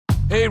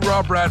Hey,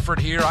 Rob Bradford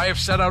here. I have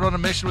set out on a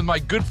mission with my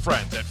good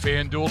friends at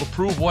FanDuel to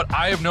prove what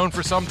I have known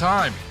for some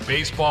time.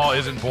 Baseball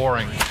isn't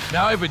boring.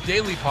 Now I have a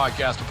daily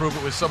podcast to prove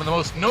it with some of the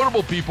most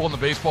notable people in the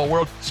baseball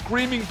world,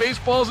 screaming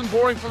baseball isn't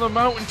boring from the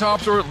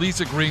mountaintops, or at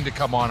least agreeing to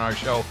come on our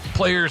show.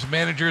 Players,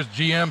 managers,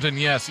 GMs, and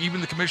yes, even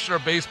the commissioner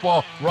of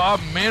baseball, Rob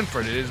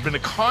Manfred. It has been a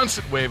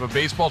constant wave of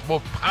baseball's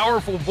most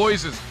powerful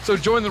voices. So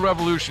join the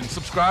revolution.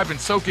 Subscribe and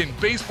soak in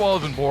Baseball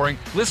Isn't Boring.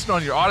 Listen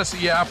on your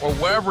Odyssey app or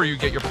wherever you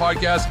get your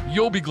podcasts.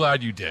 You'll be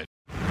glad you did.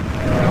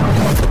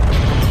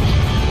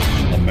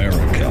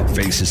 America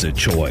faces a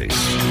choice.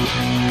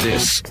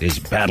 This is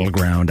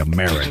Battleground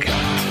America.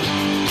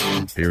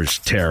 Here's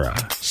Tara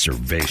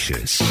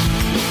Servatius.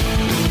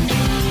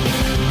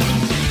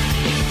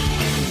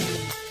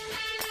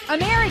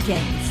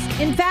 Americans,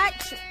 in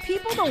fact,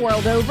 people the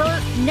world over,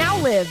 now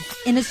live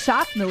in a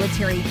soft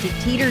military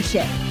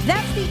dictatorship.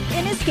 That's the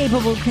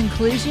inescapable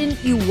conclusion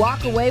you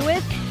walk away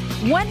with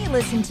when you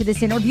listen to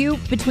this interview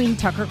between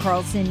Tucker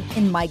Carlson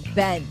and Mike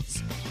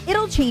Benz.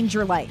 It'll change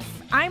your life.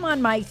 I'm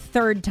on my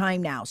third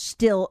time now,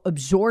 still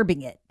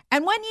absorbing it.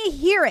 And when you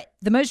hear it,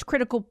 the most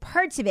critical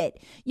parts of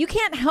it, you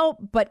can't help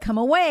but come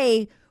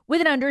away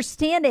with an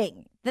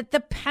understanding that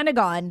the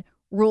Pentagon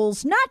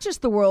rules not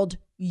just the world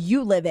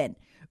you live in,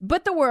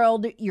 but the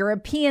world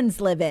Europeans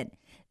live in.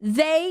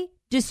 They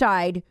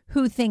decide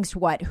who thinks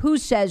what, who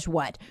says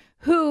what,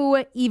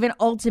 who even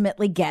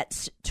ultimately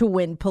gets to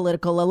win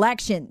political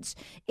elections.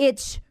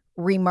 It's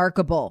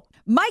remarkable.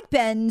 Mike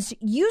Benz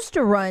used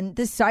to run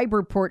the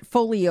cyber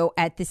portfolio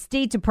at the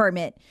State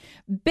Department.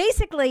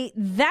 Basically,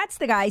 that's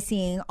the guy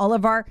seeing all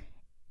of our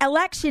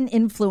election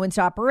influence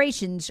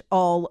operations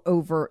all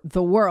over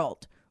the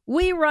world.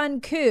 We run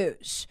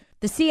coups,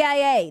 the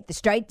CIA,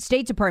 the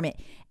State Department,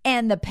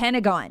 and the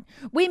Pentagon.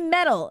 We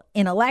meddle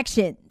in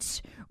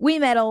elections. We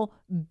meddle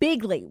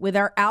bigly with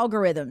our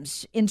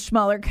algorithms in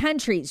smaller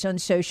countries on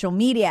social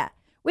media.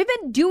 We've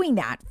been doing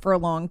that for a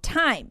long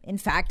time. In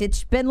fact,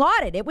 it's been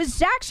lauded. It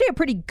was actually a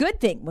pretty good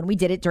thing when we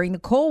did it during the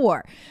Cold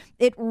War.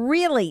 It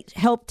really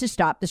helped to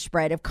stop the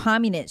spread of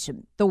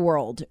communism the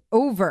world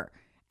over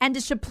and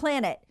to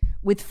supplant it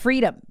with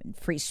freedom and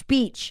free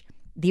speech,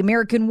 the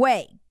American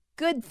way,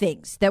 good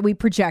things that we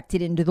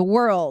projected into the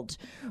world.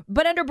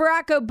 But under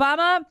Barack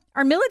Obama,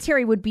 our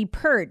military would be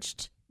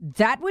purged.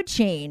 That would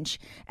change.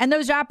 And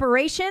those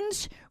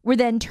operations were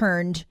then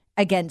turned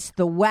against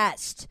the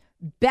West,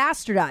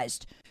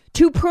 bastardized,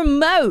 to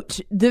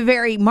promote the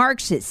very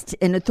Marxists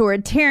and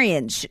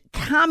authoritarians,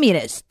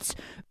 communists,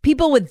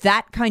 people with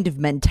that kind of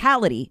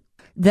mentality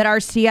that our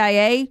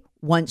CIA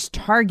once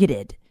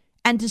targeted,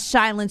 and to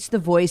silence the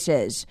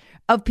voices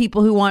of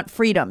people who want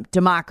freedom,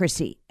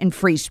 democracy, and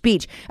free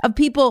speech, of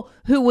people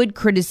who would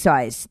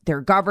criticize their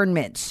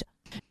governments.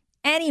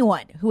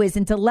 Anyone who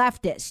isn't a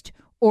leftist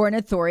or an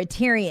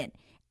authoritarian,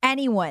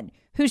 anyone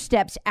who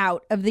steps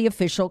out of the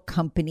official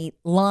company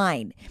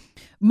line.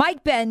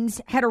 Mike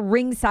Benz had a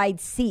ringside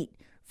seat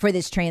for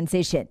this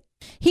transition.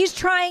 He's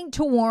trying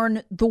to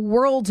warn the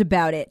world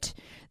about it.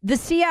 The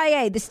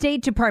CIA, the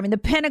State Department, the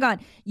Pentagon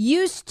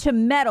used to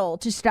meddle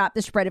to stop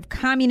the spread of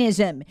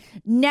communism.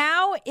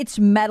 Now it's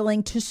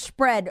meddling to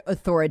spread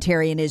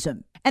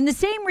authoritarianism. And the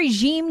same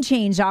regime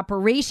change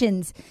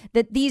operations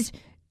that these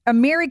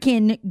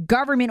American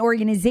government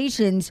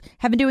organizations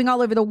have been doing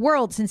all over the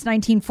world since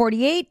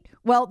 1948,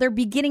 well, they're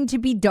beginning to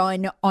be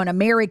done on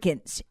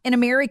Americans in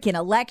American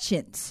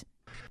elections.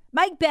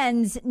 Mike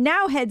Benz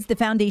now heads the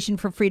Foundation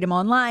for Freedom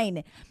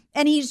Online,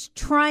 and he's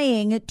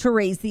trying to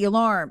raise the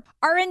alarm.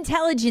 Our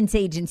intelligence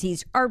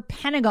agencies, our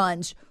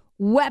Pentagon's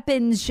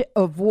weapons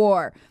of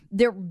war,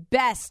 their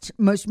best,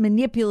 most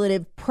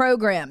manipulative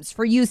programs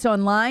for use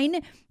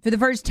online, for the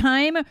first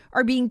time,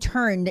 are being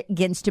turned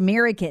against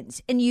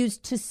Americans and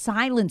used to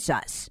silence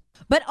us,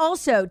 but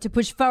also to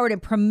push forward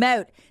and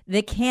promote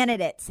the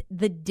candidates,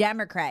 the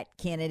Democrat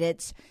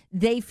candidates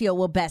they feel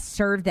will best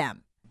serve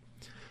them.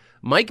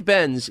 Mike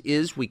Benz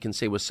is, we can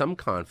say with some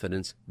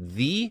confidence,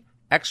 the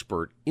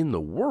expert in the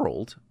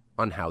world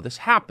on how this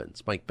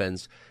happens. Mike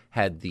Benz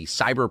had the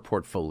cyber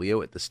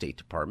portfolio at the State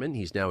Department.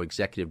 He's now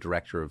executive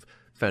director of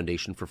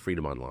Foundation for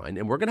Freedom Online.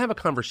 And we're going to have a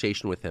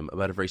conversation with him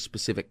about a very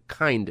specific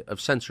kind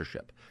of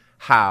censorship,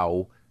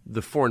 how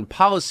the foreign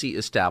policy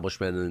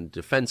establishment and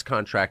defense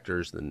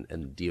contractors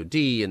and DOD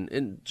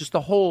and just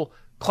the whole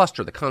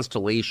cluster, the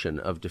constellation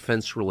of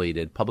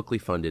defense-related, publicly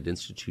funded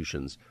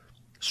institutions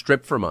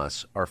strip from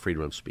us our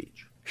freedom of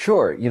speech.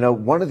 Sure. You know,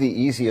 one of the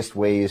easiest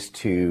ways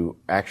to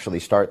actually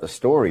start the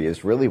story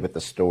is really with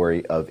the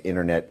story of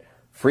internet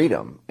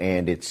freedom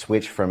and its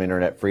switch from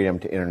internet freedom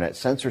to internet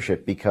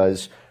censorship,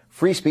 because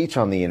free speech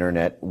on the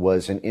internet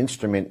was an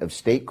instrument of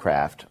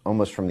statecraft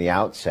almost from the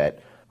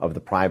outset of the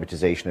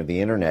privatization of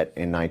the internet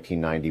in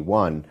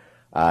 1991.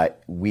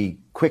 We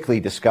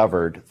quickly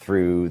discovered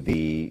through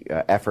the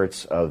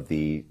efforts of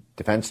the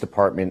Defense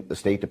Department, the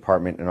State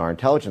Department, and our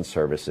intelligence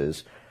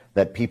services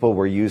that people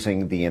were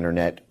using the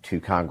internet to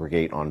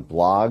congregate on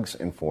blogs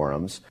and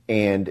forums,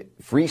 and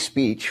free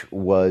speech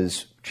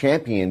was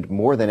championed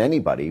more than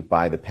anybody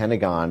by the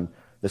Pentagon,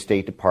 the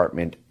State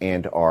Department,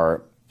 and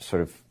our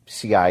sort of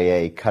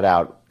CIA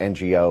cutout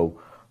NGO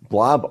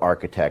blob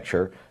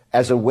architecture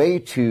as a way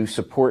to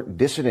support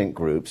dissident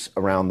groups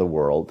around the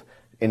world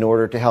in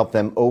order to help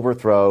them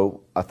overthrow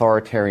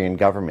authoritarian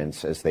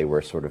governments as they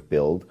were sort of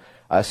billed.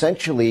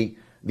 Essentially,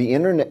 the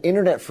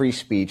internet free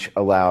speech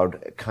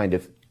allowed kind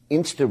of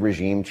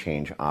insta-regime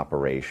change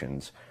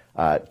operations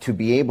to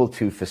be able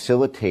to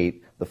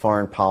facilitate the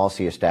foreign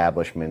policy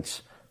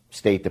establishment's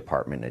State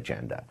Department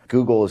agenda.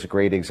 Google is a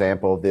great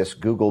example of this.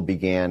 Google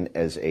began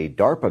as a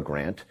DARPA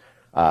grant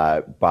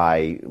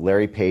by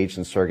Larry Page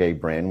and Sergey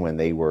Brin when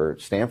they were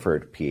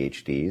Stanford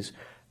PhDs.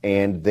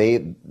 And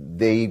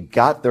they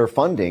got their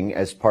funding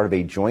as part of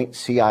a joint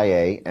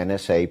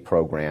CIA-NSA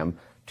program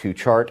to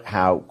chart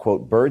how,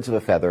 quote, birds of a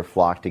feather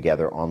flock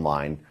together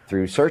online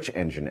through search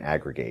engine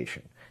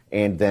aggregation.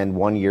 And then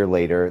 1 year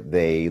later,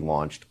 they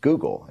launched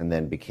Google and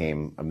then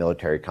became a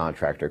military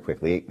contractor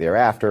quickly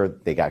thereafter.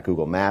 They got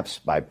Google Maps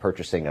by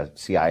purchasing a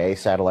CIA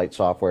satellite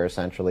software,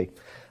 essentially.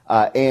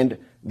 And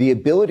the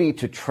ability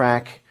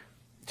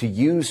to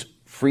use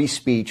free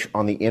speech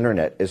on the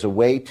internet as a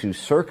way to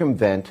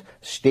circumvent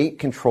state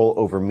control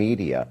over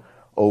media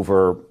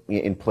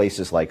in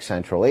places like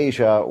Central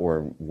Asia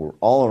or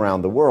all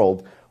around the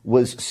world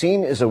was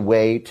seen as a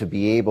way to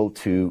be able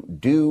to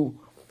do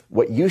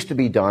what used to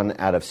be done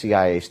out of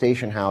CIA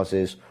station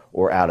houses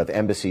or out of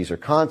embassies or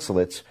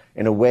consulates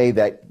in a way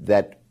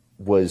that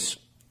was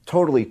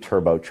totally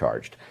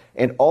turbocharged.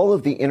 And all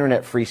of the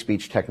internet free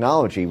speech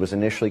technology was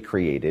initially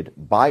created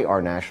by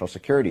our national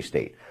security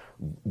state.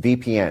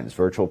 VPNs,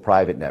 virtual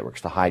private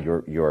networks, to hide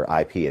your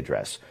IP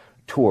address.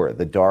 Tor,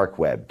 the dark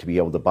web, to be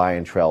able to buy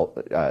and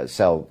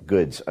sell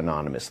goods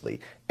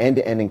anonymously.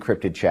 End-to-end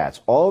encrypted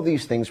chats. All of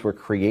these things were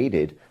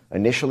created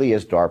initially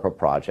as DARPA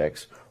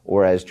projects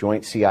or as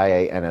joint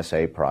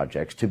CIA-NSA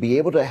projects to be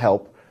able to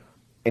help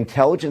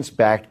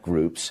intelligence-backed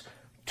groups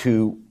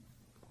to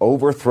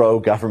overthrow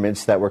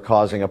governments that were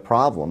causing a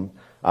problem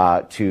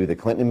to the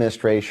Clinton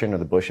administration or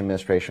the Bush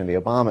administration or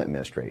the Obama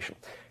administration.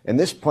 And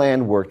this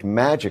plan worked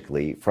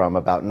magically from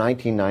about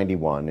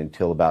 1991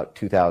 until about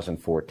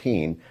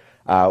 2014,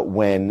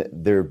 when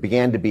there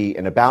began to be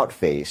an about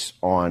face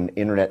on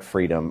internet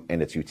freedom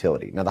and its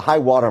utility. Now, the high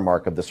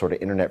watermark of the sort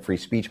of internet free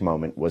speech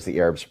moment was the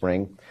Arab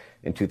Spring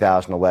in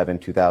 2011,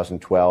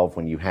 2012,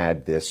 when you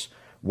had this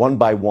one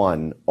by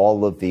one,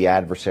 all of the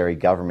adversary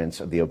governments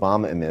of the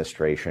Obama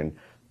administration,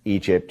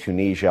 Egypt,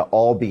 Tunisia,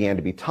 all began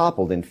to be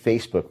toppled in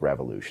Facebook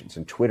revolutions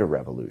and Twitter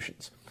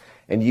revolutions.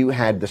 And you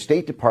had the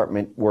State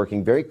Department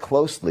working very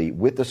closely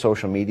with the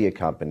social media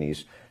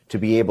companies to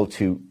be able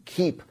to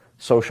keep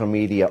social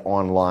media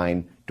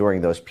online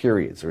during those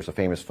periods. There was a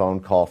famous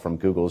phone call from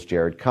Google's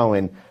Jared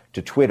Cohen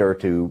to Twitter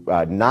to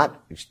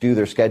not do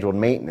their scheduled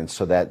maintenance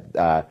so that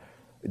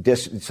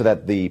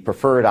the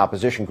preferred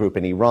opposition group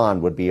in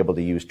Iran would be able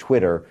to use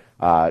Twitter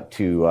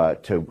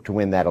to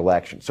win that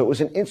election. So it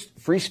was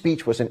free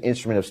speech was an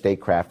instrument of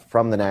statecraft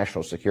from the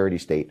national security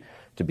state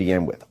to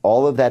begin with.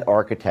 All of that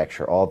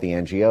architecture, all of the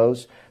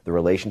NGOs, the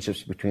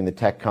relationships between the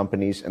tech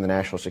companies and the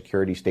national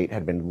security state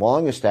had been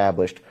long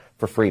established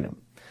for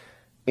freedom.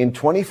 In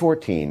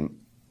 2014,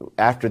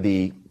 after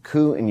the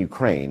coup in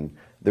Ukraine,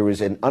 there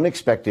was an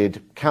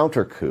unexpected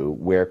counter-coup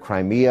where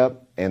Crimea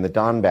and the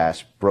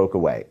Donbass broke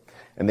away.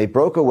 And they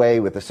broke away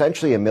with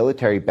essentially a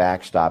military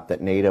backstop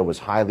that NATO was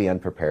highly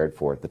unprepared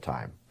for at the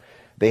time.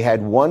 They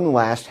had one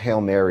last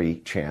Hail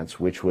Mary chance,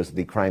 which was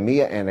the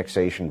Crimea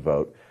annexation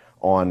vote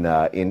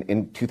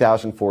in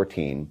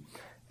 2014.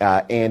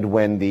 And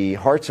when the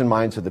hearts and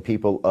minds of the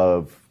people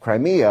of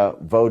Crimea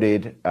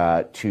voted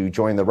to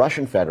join the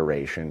Russian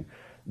Federation,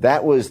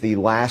 that was the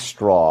last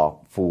straw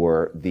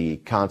for the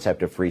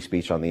concept of free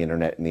speech on the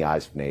internet in the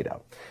eyes of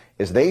NATO.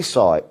 As they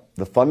saw it,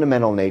 the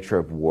fundamental nature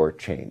of war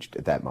changed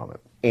at that moment.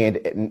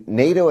 And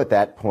NATO at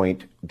that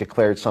point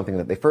declared something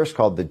that they first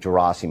called the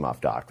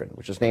Gerasimov Doctrine,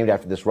 which is named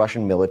after this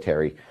Russian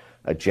military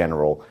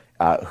general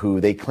who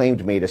they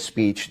claimed made a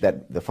speech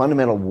that the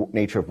fundamental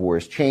nature of war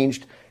has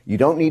changed. You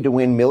don't need to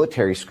win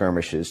military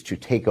skirmishes to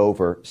take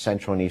over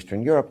Central and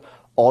Eastern Europe.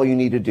 All you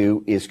need to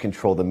do is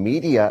control the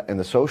media and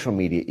the social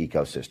media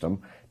ecosystem,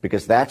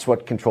 because that's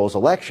what controls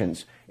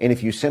elections. And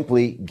if you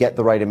simply get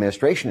the right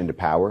administration into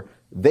power,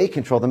 they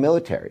control the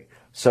military.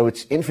 So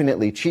it's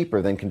infinitely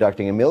cheaper than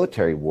conducting a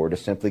military war to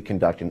simply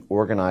conduct an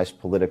organized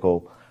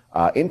political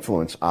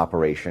influence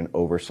operation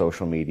over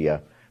social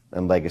media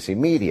and legacy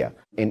media.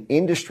 An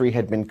industry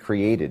had been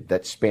created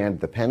that spanned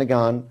the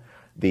Pentagon,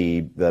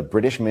 the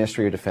British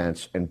Ministry of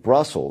Defense, and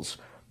Brussels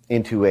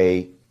into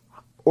a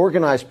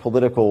organized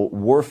political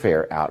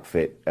warfare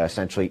outfit,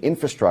 essentially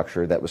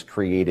infrastructure that was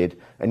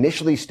created,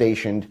 initially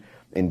stationed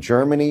in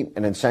Germany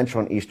and in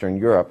Central and Eastern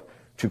Europe,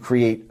 to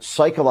create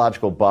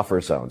psychological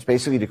buffer zones,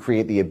 basically to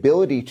create the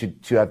ability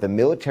to have the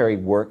military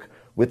work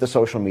with the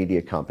social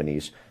media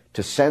companies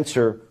to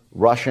censor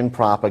Russian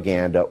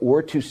propaganda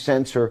or to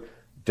censor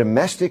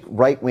domestic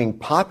right-wing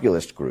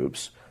populist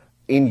groups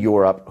in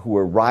Europe who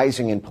were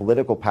rising in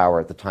political power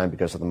at the time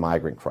because of the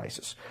migrant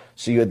crisis.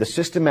 So you had the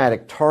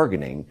systematic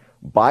targeting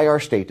by our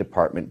State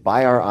Department,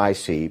 by our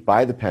IC,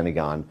 by the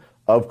Pentagon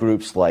of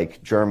groups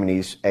like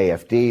Germany's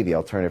AfD, the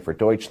Alternative for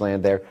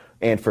Deutschland there,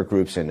 and for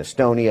groups in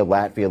Estonia,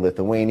 Latvia,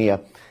 Lithuania.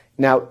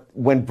 Now,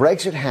 when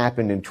Brexit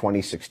happened in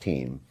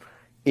 2016,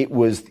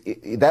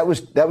 that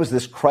was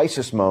this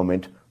crisis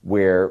moment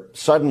where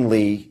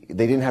suddenly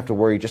they didn't have to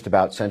worry just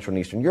about Central and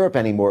Eastern Europe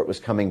anymore. It was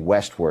coming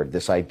westward,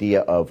 this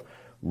idea of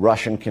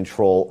Russian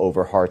control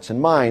over hearts and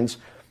minds.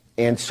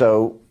 And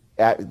so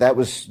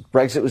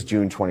Brexit was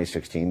June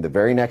 2016. The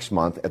very next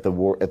month at the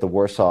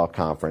Warsaw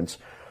Conference,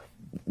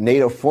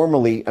 NATO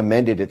formally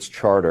amended its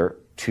charter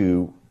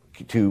to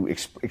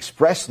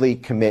expressly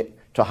commit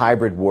to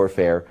hybrid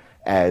warfare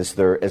as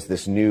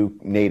this new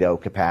NATO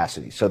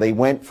capacity. So they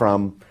went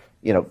from,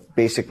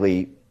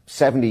 basically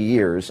 70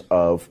 years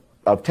of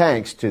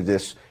tanks to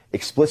this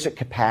explicit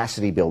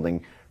capacity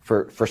building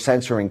for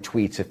censoring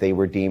tweets if they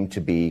were deemed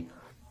to be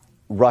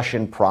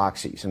Russian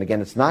proxies. And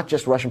again, it's not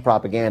just Russian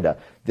propaganda.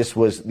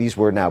 These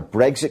were now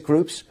Brexit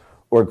groups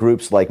or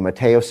groups like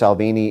Matteo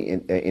Salvini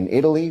in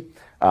Italy,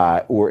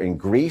 or in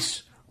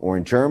Greece, or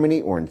in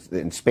Germany, or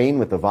in Spain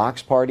with the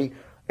Vox Party.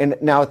 And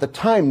now at the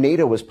time,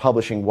 NATO was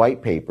publishing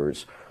white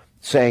papers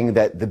saying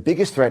that the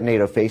biggest threat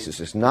NATO faces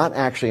is not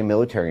actually a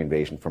military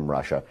invasion from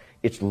Russia.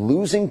 It's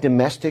losing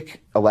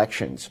domestic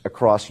elections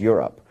across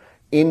Europe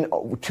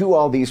to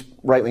all these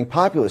right-wing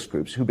populist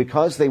groups who,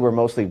 because they were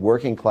mostly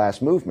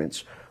working-class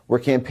movements, were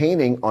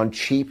campaigning on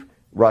cheap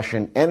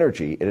Russian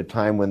energy at a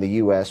time when the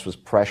U.S. was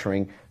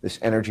pressuring this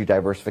energy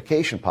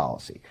diversification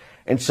policy.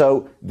 And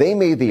so they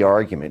made the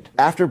argument,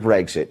 after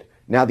Brexit,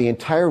 now the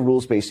entire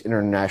rules-based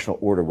international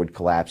order would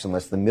collapse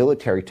unless the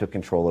military took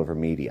control over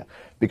media.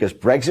 Because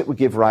Brexit would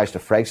give rise to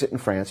Frexit in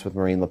France with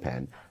Marine Le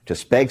Pen, to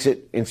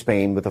Spexit in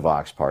Spain with the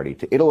Vox Party,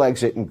 to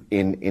Italexit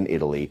in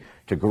Italy,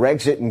 to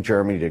Grexit in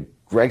Germany, to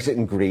Grexit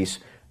in Greece.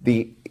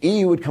 The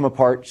EU would come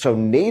apart, so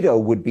NATO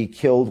would be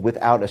killed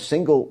without a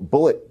single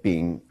bullet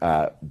being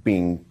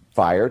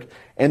fired.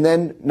 And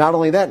then not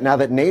only that, now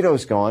that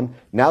NATO's gone,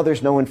 now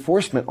there's no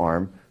enforcement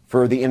arm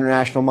for the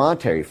International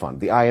Monetary Fund,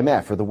 the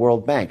IMF, or the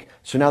World Bank.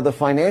 So now the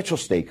financial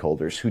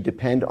stakeholders who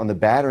depend on the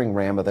battering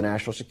ram of the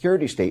national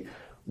security state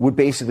would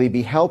basically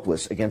be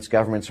helpless against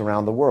governments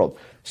around the world.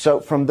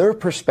 So from their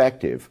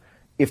perspective,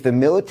 if the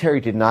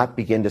military did not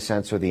begin to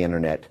censor the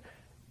internet,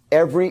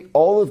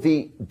 all of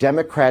the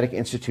democratic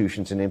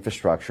institutions and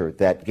infrastructure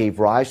that gave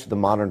rise to the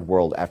modern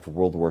world after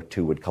World War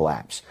II would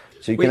collapse.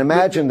 So you can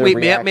imagine the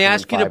reaction may I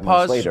ask you to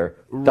pause later,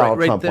 Donald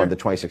Trump there. won the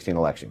 2016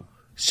 election.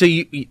 So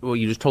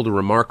you just told a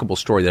remarkable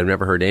story that I've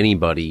never heard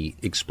anybody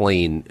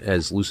explain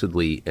as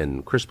lucidly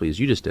and crisply as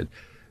you just did.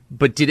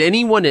 But did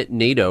anyone at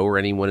NATO or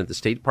anyone at the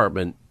State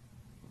Department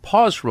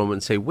pause for a moment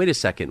and say, wait a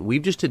second,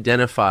 we've just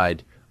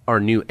identified our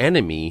new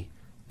enemy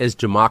as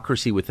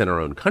democracy within our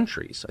own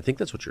countries? I think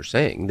that's what you're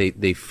saying.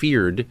 They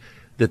feared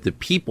that the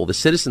people, the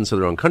citizens of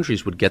their own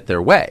countries, would get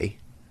their way,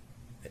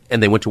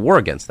 and they went to war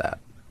against that.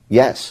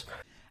 Yes.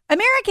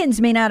 Americans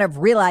may not have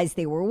realized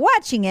they were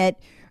watching it,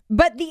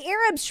 but the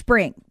Arab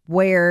Spring,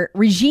 where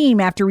regime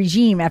after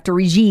regime after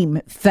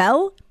regime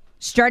fell,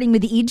 starting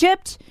with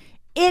Egypt,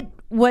 it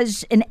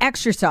was an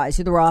exercise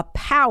of the raw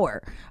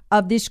power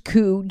of this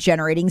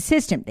coup-generating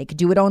system. They could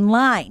do it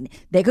online.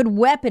 They could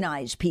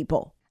weaponize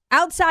people.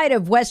 Outside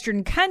of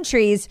Western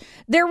countries,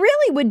 there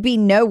really would be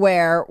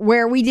nowhere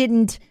where we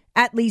didn't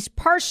at least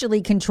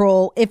partially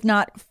control, if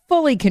not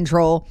fully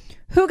control,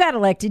 who got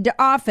elected to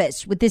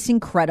office with this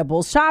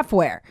incredible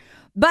software.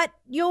 But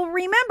you'll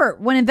remember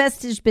when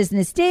Investors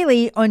Business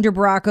Daily under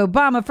Barack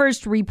Obama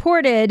first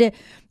reported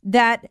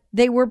that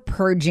they were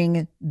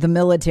purging the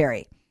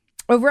military.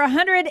 Over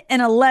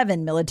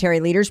 111 military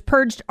leaders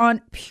purged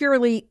on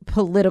purely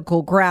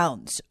political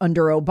grounds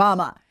under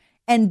Obama.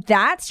 And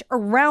that's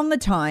around the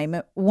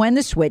time when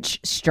the switch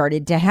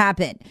started to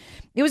happen.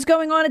 It was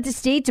going on at the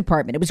State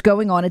Department. It was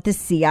going on at the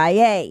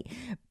CIA.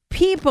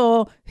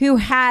 People who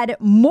had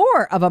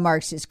more of a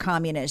Marxist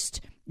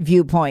communist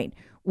viewpoint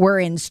were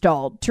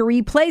installed to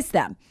replace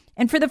them.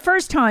 And for the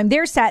first time,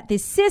 there sat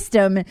this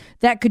system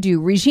that could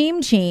do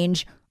regime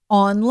change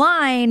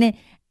online,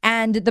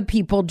 and the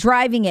people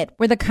driving it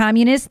were the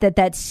communists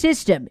that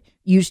system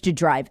used to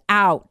drive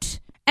out.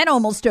 And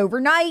almost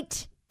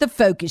overnight, the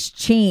focus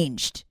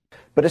changed.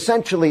 But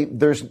essentially,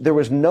 there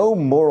was no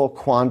moral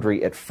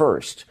quandary at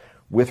first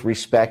with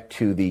respect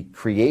to the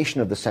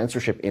creation of the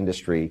censorship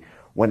industry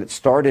when it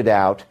started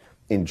out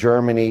in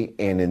Germany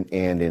and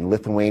in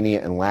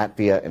Lithuania and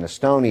Latvia and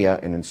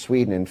Estonia and in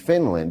Sweden and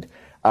Finland.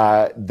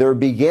 There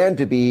began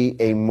to be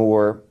a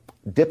more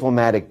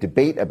diplomatic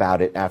debate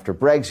about it after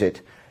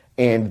Brexit,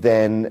 and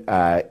then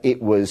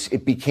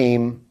it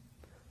became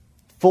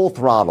full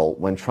throttle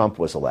when Trump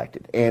was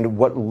elected. And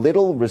what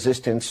little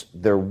resistance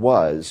there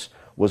was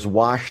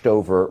washed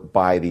over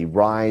by the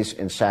rise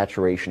and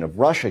saturation of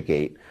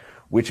Russiagate,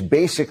 which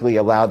basically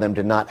allowed them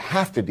to not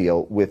have to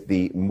deal with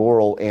the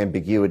moral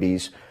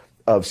ambiguities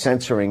of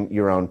censoring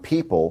your own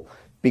people,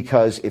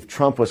 because if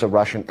Trump was a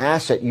Russian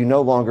asset, you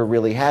no longer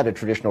really had a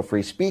traditional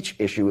free speech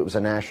issue. It was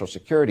a national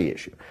security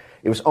issue.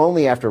 It was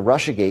only after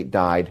Russiagate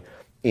died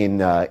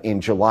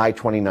in July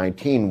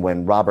 2019,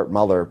 when Robert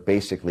Mueller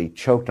basically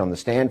choked on the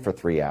stand for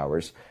 3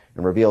 hours,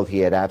 and revealed he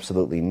had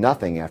absolutely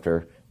nothing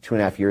after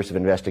 2.5 years of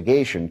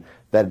investigation,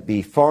 that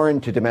the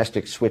foreign to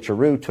domestic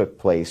switcheroo took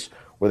place,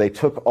 where they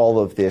took all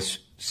of this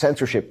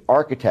censorship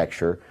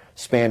architecture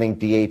spanning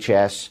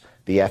DHS,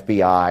 the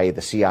FBI,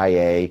 the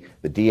CIA,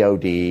 the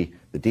DOD,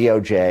 the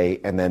DOJ,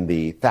 and then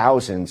the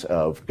thousands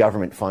of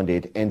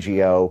government-funded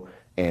NGO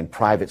and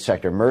private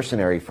sector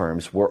mercenary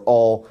firms were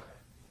all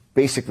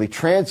basically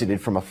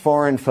transited from a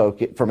foreign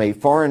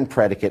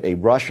predicate, a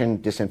Russian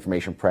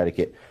disinformation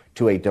predicate,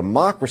 to a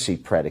democracy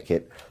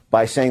predicate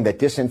by saying that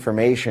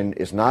disinformation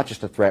is not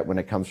just a threat when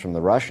it comes from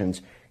the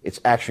Russians, it's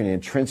actually an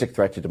intrinsic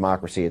threat to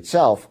democracy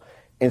itself.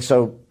 And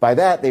so by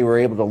that, they were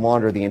able to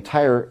launder the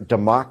entire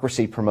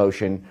democracy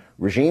promotion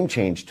regime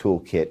change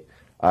toolkit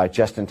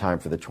just in time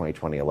for the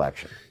 2020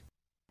 election.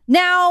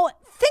 Now,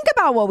 think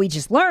about what we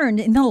just learned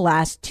in the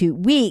last 2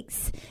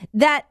 weeks,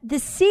 that the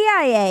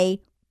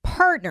CIA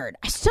partnered,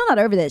 I'm still not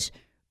over this,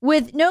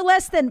 with no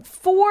less than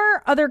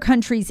 4 other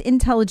countries'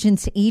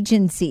 intelligence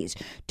agencies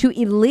to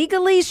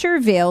illegally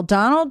surveil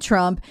Donald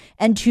Trump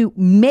and to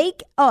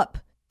make up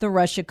the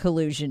Russia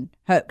collusion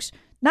hoax.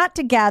 Not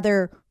to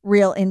gather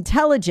real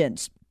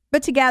intelligence,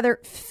 but to gather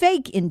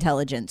fake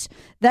intelligence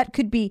that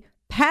could be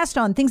passed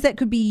on, things that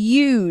could be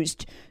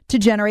used to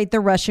generate the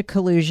Russia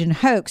collusion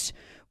hoax,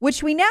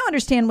 which we now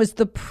understand was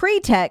the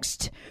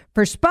pretext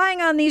for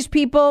spying on these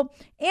people.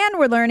 And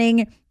we're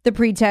learning the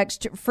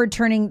pretext for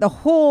turning the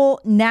whole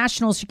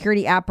national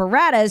security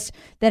apparatus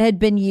that had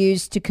been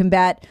used to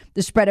combat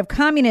the spread of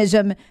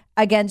communism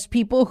against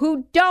people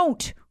who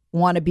don't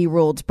want to be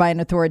ruled by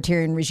an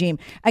authoritarian regime,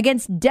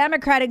 against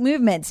democratic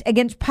movements,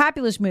 against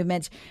populist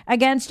movements,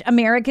 against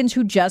Americans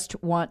who just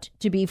want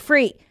to be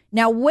free.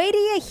 Now, wait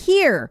till you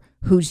hear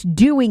who's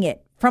doing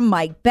it from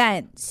Mike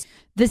Benz,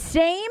 the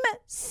same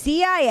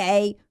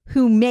CIA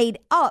who made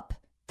up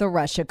the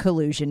Russia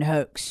collusion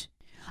hoax.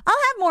 I'll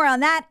have more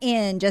on that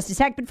in just a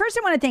sec. But first,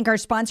 I want to thank our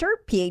sponsor,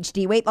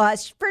 PhD Weight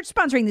Loss, for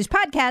sponsoring this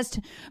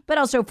podcast, but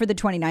also for the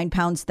 29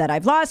 pounds that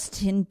I've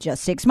lost in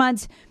just 6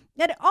 months.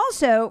 And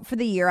also for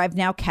the year I've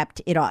now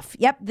kept it off.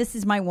 Yep, this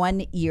is my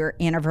 1-year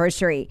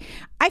anniversary.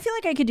 I feel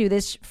like I could do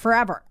this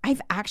forever.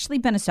 I've actually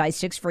been a size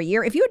 6 for a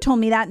year. If you had told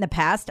me that in the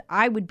past,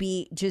 I would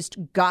be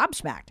just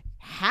gobsmacked.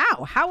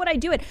 How? How would I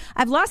do it?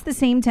 I've lost the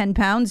same 10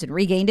 pounds and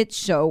regained it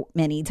so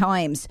many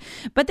times.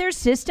 But their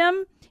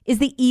system is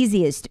the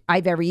easiest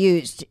I've ever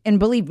used. And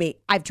believe me,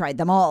 I've tried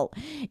them all.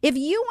 If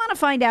you want to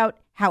find out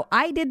how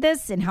I did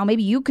this and how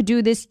maybe you could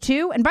do this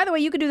too, and by the way,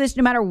 you could do this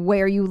no matter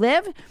where you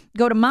live,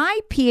 go to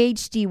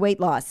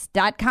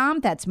myphdweightloss.com.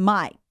 That's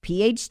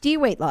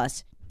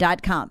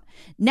myphdweightloss.com.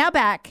 Now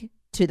back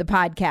to the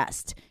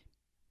podcast.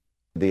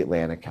 The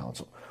Atlantic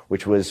Council,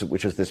 which was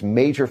this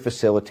major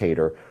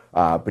facilitator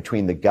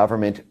between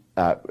government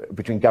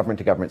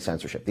to government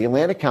censorship. The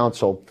Atlantic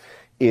Council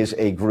is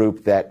a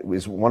group that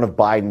was one of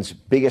Biden's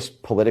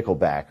biggest political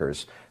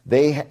backers.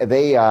 They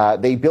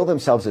bill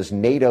themselves as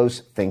NATO's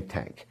think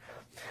tank.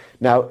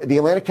 Now, the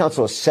Atlantic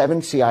Council has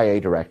 7 CIA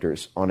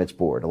directors on its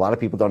board. A lot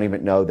of people don't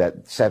even know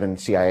that 7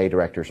 CIA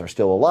directors are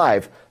still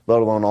alive,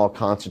 let alone all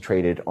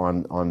concentrated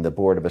on the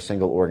board of a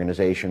single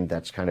organization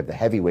that's kind of the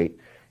heavyweight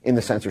in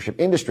the censorship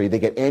industry. They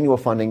get annual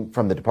funding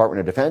from the Department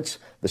of Defense,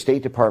 the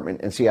State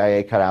Department, and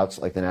CIA cutouts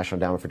like the National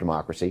Endowment for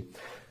Democracy.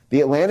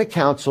 The Atlantic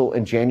Council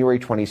in January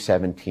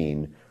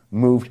 2017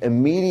 moved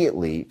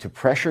immediately to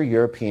pressure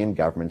European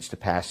governments to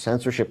pass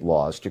censorship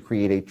laws to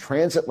create a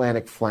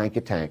transatlantic flank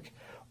attack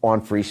on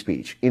free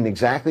speech in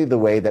exactly the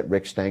way that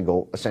Rick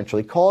Stengel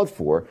essentially called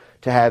for,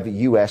 to have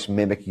U.S.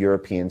 mimic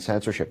European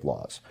censorship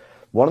laws.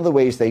 One of the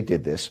ways they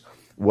did this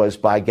was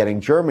by getting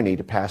Germany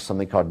to pass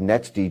something called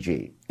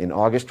NetzDG in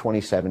August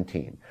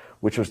 2017,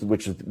 which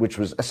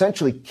was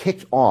essentially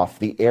kicked off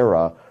the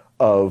era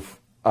of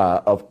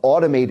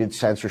automated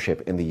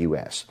censorship in the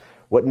U.S.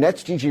 What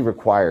NetzDG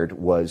required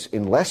was,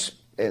 unless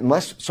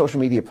social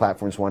media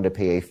platforms wanted to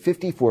pay a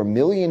 $54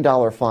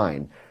 million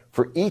fine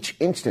for each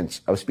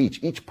instance of speech,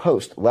 each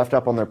post left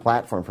up on their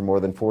platform for more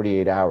than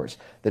 48 hours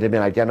that had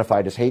been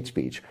identified as hate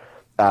speech,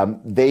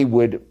 they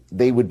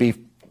would be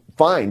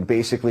fined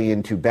basically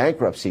into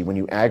bankruptcy when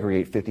you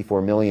aggregate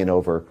 54 million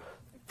over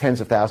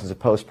tens of thousands of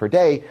posts per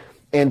day.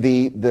 And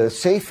the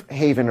safe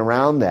haven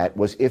around that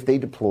was if they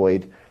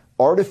deployed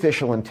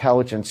artificial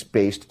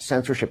intelligence-based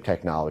censorship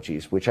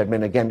technologies, which had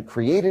been, again,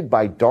 created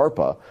by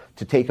DARPA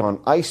to take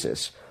on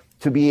ISIS,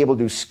 to be able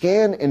to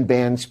scan and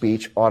ban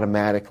speech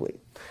automatically.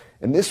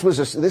 And this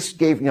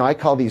gave, I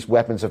call these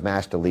weapons of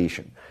mass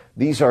deletion.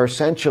 These are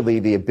essentially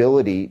the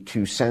ability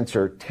to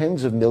censor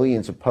tens of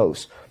millions of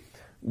posts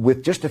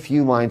with just a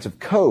few lines of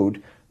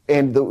code.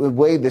 And the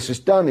way this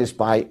is done is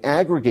by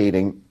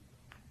aggregating.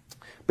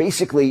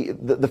 Basically,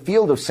 the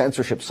field of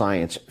censorship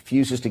science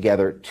fuses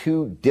together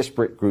 2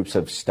 disparate groups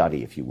of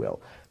study, if you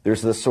will.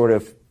 There's the sort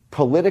of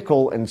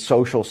political and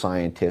social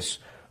scientists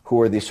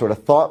who are the sort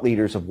of thought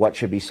leaders of what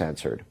should be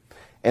censored.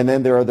 And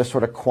then there are the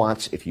sort of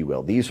quants, if you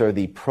will. These are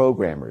the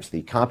programmers,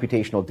 the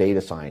computational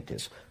data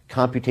scientists,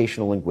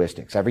 computational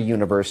linguistics. Every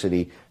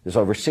university, there's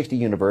over 60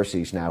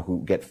 universities now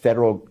who get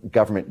federal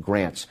government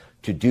grants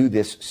to do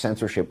this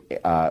censorship,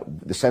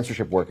 the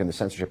censorship work and the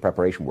censorship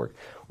preparation work,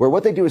 where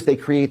what they do is they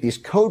create these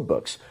code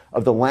books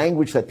of the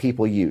language that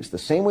people use, the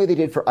same way they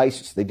did for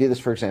ISIS. They did this,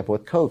 for example,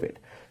 with COVID.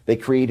 They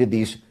created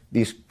these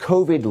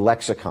COVID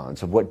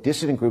lexicons of what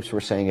dissident groups were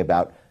saying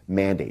about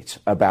mandates,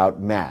 about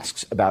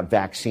masks, about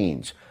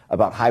vaccines,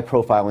 about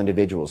high-profile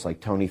individuals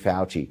like Tony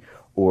Fauci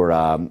or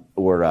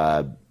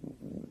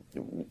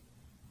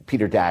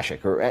Peter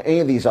Daszak, or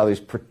any of these others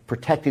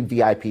protected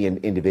VIP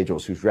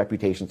individuals whose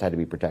reputations had to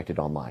be protected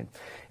online.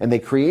 And they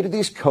created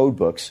these code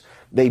books.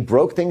 They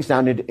broke things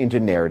down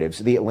into narratives.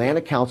 The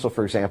Atlantic Council,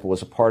 for example,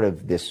 was a part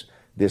of this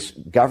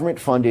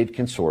government-funded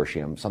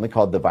consortium, something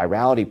called the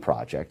Virality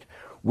Project,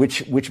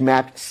 which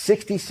mapped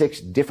 66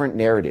 different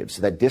narratives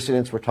that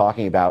dissidents were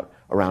talking about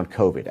around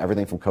COVID,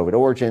 everything from COVID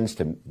origins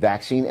to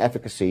vaccine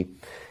efficacy.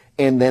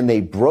 And then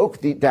they broke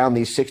down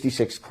these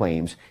 66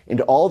 claims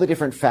into all the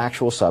different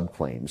factual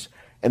subclaims.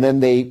 And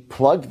then they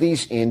plugged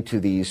these into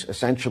these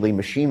essentially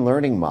machine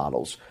learning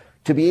models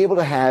to be able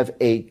to have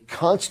a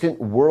constant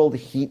world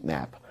heat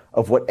map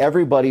of what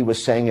everybody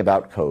was saying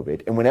about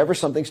COVID. And whenever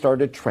something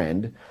started to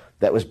trend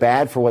that was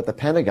bad for what the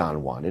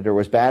Pentagon wanted or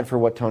was bad for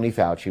what Tony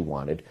Fauci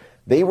wanted,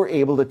 they were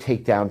able to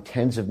take down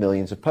tens of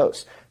millions of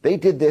posts. They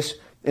did this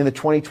in the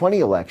 2020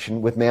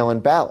 election with mail-in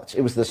ballots.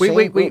 It was the same.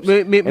 Wait.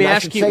 May I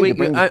ask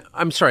you?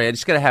 I'm sorry. I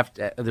just got to have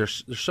to.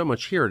 There's so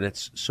much here, and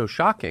it's so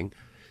shocking.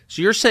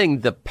 So you're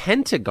saying the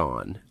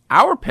Pentagon,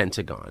 our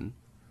Pentagon,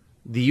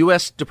 the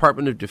U.S.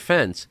 Department of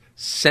Defense,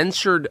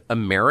 censored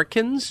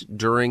Americans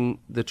during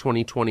the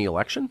 2020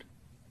 election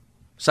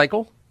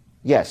cycle?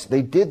 Yes,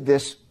 they did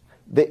this.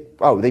 They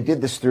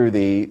did this through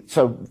the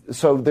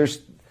so there's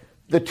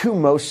the two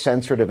most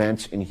censored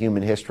events in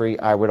human history,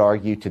 I would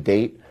argue, to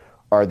date,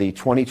 are the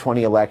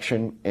 2020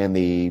 election and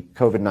the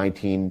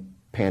COVID-19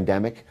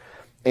 pandemic.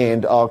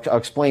 And I'll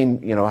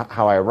explain,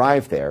 how I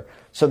arrived there.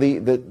 So the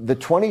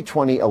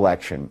 2020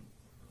 election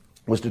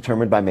was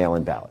determined by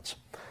mail-in ballots.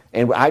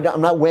 And I'm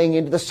not weighing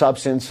into the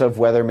substance of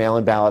whether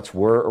mail-in ballots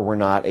were or were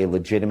not a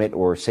legitimate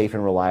or safe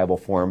and reliable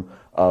form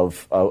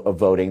of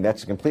voting.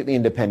 That's a completely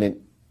independent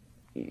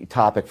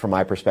topic from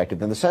my perspective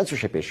than the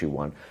censorship issue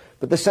one.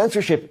 But the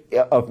censorship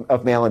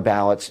of mail-in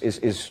ballots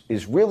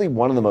is really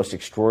one of the most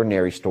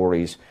extraordinary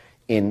stories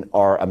in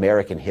our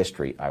American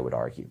history, I would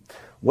argue.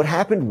 What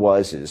happened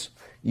was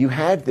you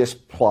had this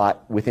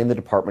plot within the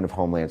Department of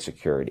Homeland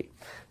Security.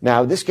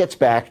 Now, this gets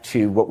back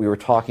to what we were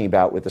talking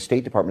about with the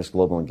State Department's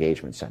Global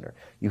Engagement Center.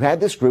 You had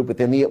this group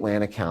within the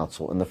Atlantic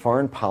Council and the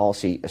foreign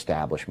policy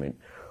establishment,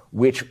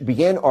 which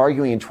began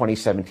arguing in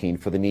 2017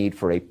 for the need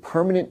for a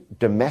permanent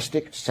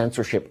domestic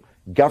censorship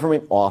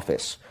government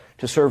office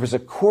to serve as a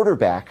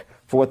quarterback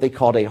for what they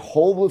called a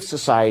whole of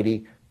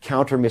society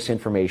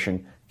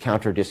counter-misinformation,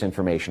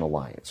 counter-disinformation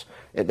alliance.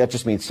 That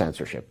just means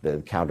censorship,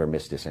 the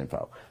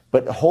counter-mis-disinfo.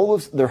 But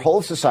their whole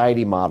of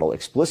society model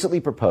explicitly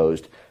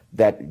proposed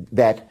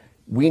that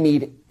we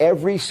need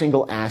every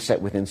single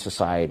asset within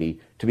society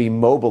to be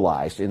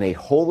mobilized in a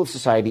whole of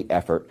society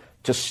effort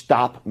to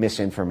stop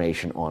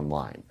misinformation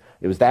online.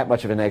 It was that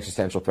much of an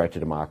existential threat to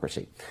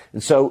democracy.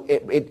 And so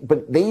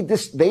but they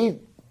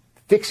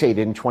fixated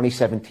in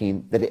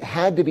 2017 that it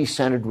had to be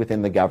centered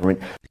within the government.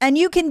 And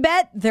you can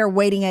bet they're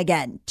waiting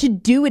again to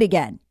do it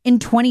again in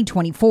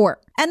 2024.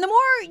 And the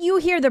more you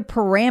hear the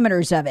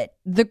parameters of it,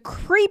 the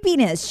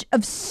creepiness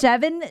of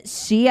 7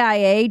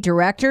 CIA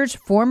directors,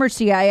 former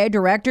CIA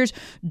directors,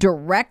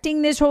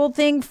 directing this whole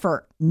thing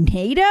for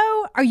NATO?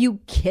 Are you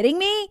kidding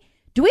me?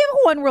 Do we have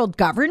a one world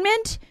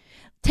government?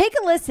 Take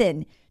a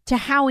listen to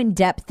how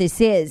in-depth this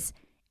is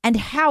and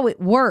how it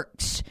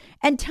works.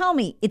 And tell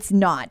me it's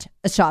not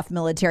a soft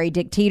military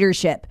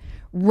dictatorship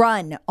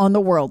run on the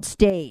world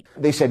stage.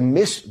 They said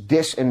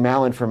dis, and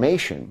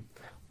malinformation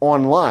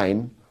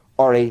online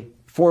are a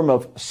form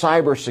of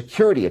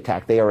cybersecurity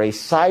attack. They are a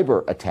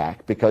cyber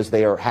attack because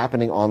they are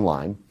happening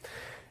online.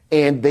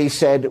 And they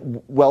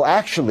said, well,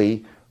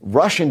 actually,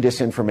 Russian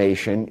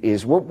disinformation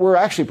is, we're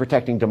actually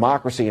protecting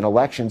democracy and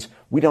elections.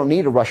 We don't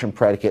need a Russian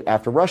predicate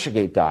after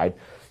Russiagate died.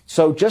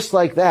 So just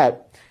like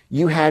that,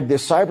 you had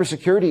this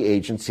cybersecurity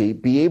agency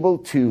be able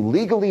to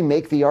legally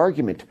make the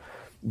argument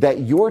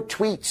that your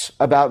tweets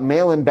about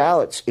mail-in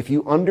ballots, if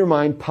you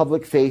undermine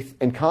public faith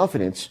and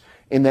confidence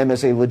in them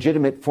as a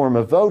legitimate form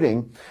of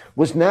voting,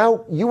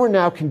 you were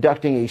now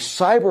conducting a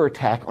cyber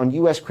attack on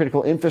U.S.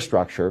 critical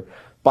infrastructure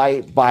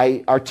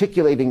by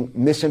articulating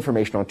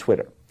misinformation on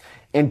Twitter.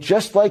 And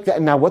just like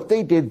that, now what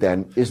they did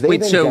then is they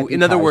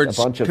in other words,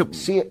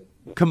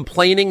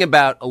 complaining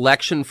about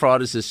election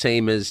fraud is the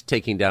same as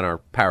taking down our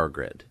power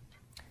grid.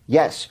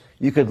 Yes,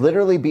 you could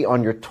literally be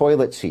on your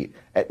toilet seat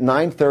at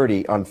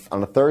 9:30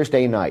 on a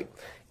Thursday night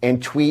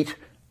and tweet,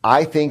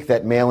 I think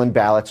that mail-in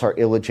ballots are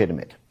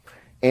illegitimate.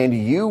 And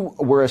you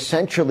were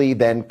essentially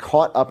then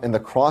caught up in the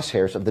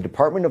crosshairs of the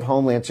Department of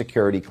Homeland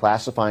Security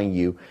classifying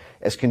you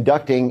as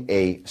conducting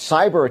a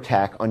cyber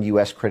attack on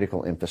U.S.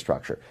 critical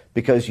infrastructure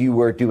because you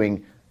were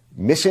doing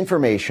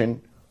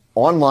misinformation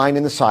online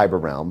in the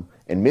cyber realm,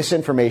 and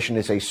misinformation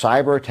is a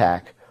cyber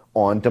attack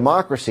on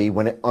democracy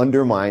when it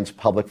undermines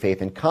public faith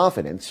and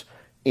confidence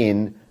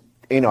in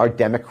in our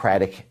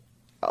democratic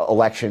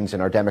elections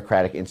and our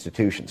democratic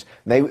institutions.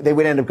 They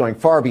would end up going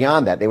far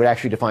beyond that. They would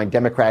actually define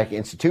democratic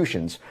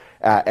institutions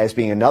as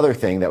being another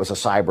thing that was a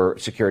cyber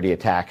security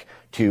attack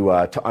to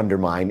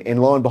undermine.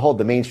 And lo and behold,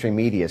 the mainstream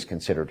media is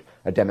considered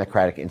a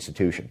democratic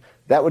institution.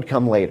 That would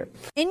come later.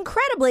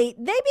 Incredibly,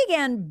 they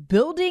began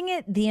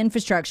building the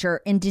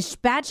infrastructure and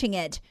dispatching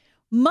it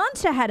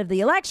months ahead of the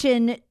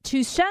election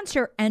to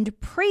censor and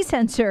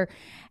pre-censor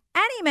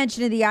any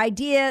mention of the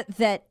idea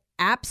that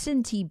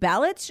absentee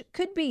ballots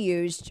could be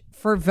used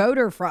for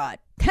voter fraud.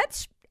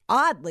 That's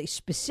oddly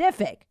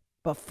specific.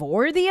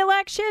 Before the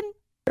election?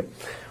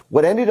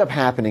 What ended up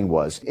happening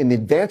was, in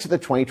advance of the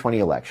 2020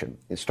 election,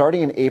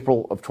 starting in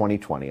April of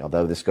 2020,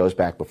 although this goes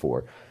back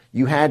before,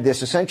 you had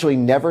this essentially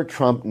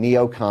never-Trump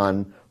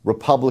neocon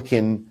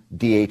Republican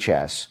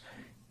DHS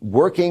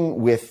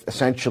working with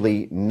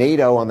essentially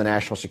NATO on the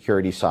national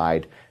security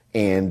side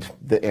and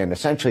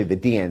essentially the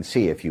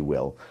DNC, if you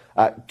will,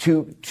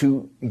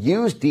 to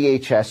use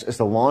DHS as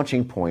the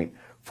launching point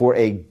for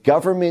a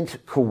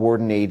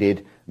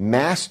government-coordinated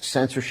mass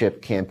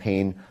censorship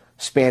campaign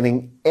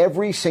spanning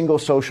every single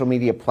social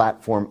media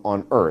platform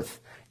on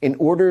Earth in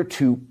order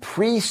to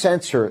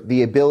pre-censor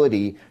the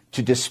ability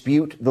to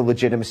dispute the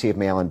legitimacy of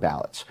mail-in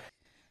ballots.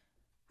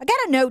 I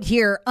got a note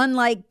here,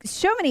 unlike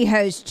so many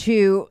hosts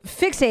who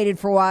fixated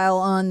for a while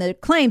on the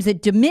claims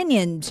that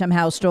Dominion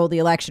somehow stole the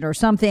election or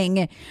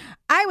something,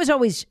 I was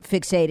always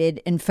fixated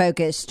and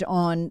focused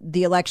on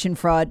the election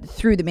fraud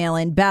through the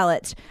mail-in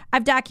ballots.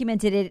 I've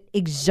documented it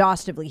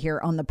exhaustively here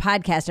on the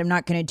podcast. I'm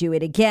not going to do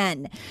it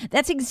again.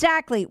 That's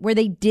exactly where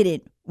they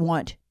didn't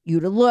want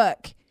you to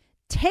look.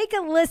 Take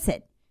a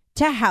listen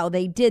to how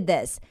they did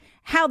this,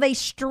 how they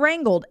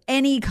strangled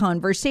any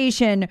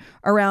conversation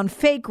around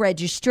fake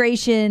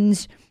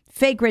registrations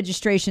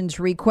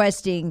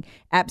requesting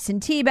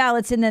absentee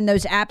ballots, and then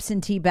those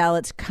absentee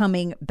ballots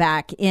coming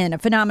back in. A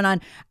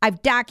phenomenon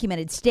I've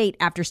documented state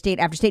after state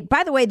after state.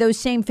 By the way, those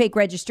same fake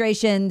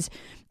registrations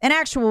and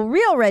actual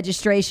real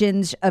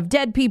registrations of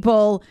dead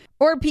people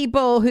or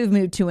people who've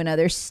moved to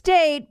another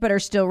state but are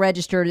still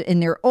registered in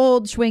their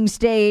old swing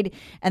state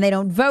and they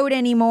don't vote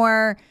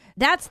anymore.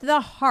 That's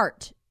the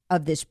heart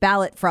of this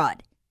ballot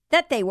fraud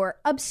that they were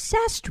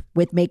obsessed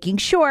with making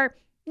sure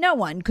no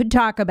one could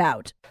talk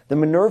about. The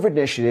Minerva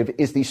Initiative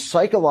is the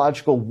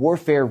psychological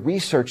warfare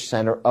research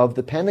center of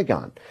the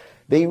Pentagon.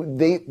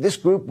 This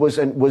group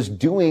was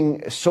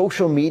doing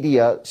social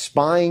media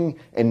spying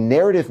and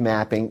narrative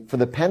mapping for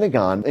the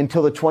Pentagon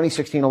until the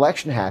 2016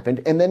 election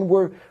happened, and then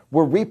were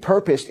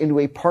repurposed into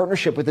a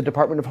partnership with the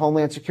Department of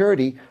Homeland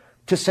Security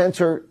to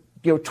censor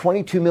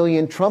 22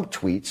 million Trump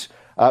tweets,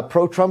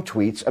 pro-Trump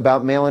tweets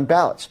about mail-in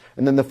ballots.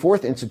 And then the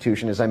fourth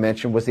institution, as I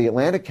mentioned, was the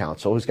Atlantic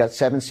Council, who's got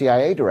 7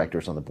 CIA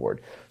directors on the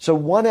board. So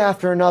one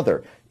after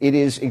another, it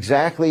is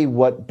exactly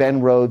what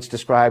Ben Rhodes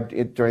described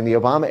it during the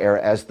Obama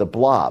era as the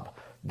blob,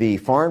 the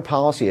foreign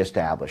policy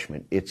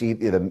establishment. It's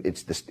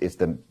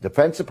the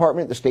Defense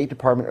Department, the State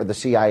Department, or the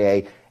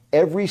CIA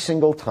every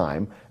single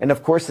time. And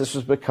of course, this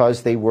was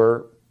because they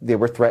were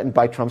threatened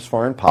by Trump's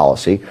foreign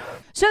policy.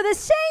 So the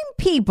same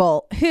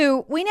people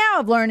who we now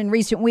have learned in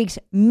recent weeks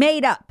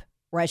made up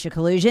Russia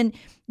collusion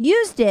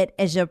used it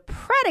as a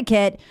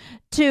predicate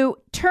to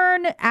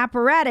turn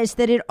apparatus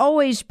that had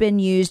always been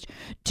used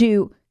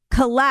to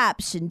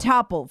collapse and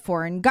topple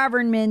foreign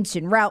governments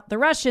and rout the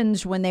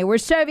Russians when they were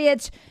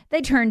Soviets. They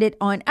turned it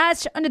on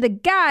us under the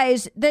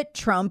guise that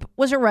Trump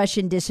was a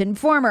Russian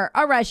disinformer,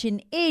 a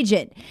Russian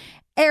agent.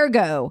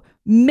 Ergo,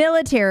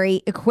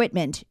 military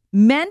equipment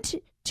meant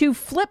to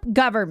flip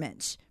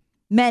governments,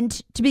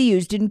 meant to be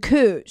used in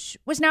coups,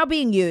 was now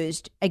being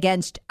used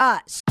against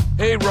us.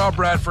 Hey, Rob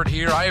Bradford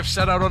here. I have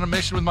set out on a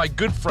mission with my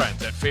good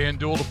friends at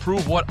FanDuel to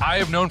prove what I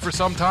have known for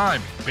some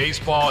time.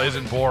 Baseball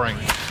isn't boring.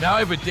 Now I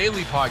have a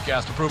daily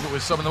podcast to prove it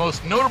with some of the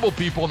most notable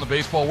people in the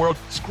baseball world,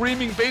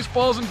 screaming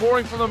baseball isn't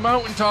boring from the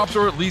mountaintops,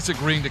 or at least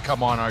agreeing to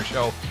come on our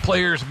show.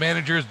 Players,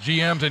 managers,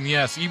 GMs, and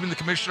yes, even the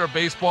commissioner of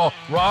baseball,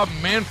 Rob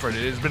Manfred.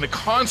 It has been a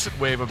constant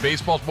wave of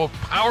baseball's most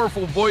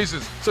powerful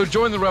voices. So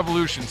join the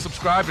revolution.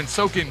 Subscribe and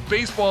soak in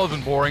Baseball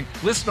Isn't Boring.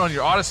 Listen on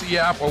your Odyssey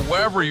app or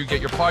wherever you get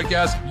your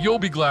podcasts. You'll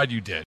be glad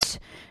you did.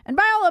 And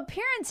by all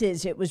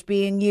appearances, it was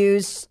being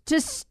used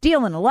to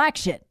steal an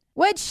election,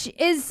 which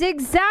is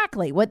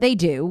exactly what they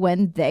do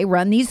when they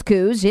run these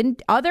coups in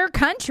other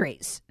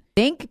countries.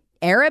 Think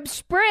Arab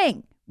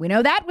Spring. We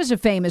know that was a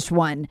famous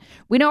one.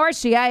 We know our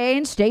CIA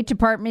and State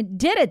Department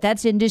did it.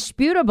 That's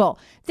indisputable.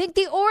 Think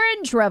the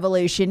Orange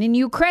Revolution in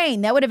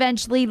Ukraine. That would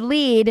eventually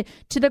lead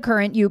to the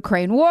current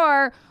Ukraine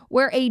war,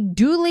 where a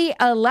duly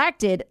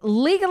elected,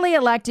 legally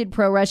elected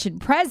pro-Russian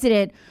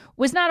president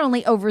was not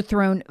only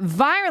overthrown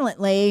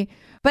violently,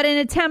 but an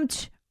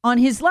attempt on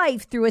his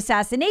life through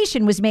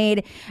assassination was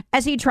made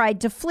as he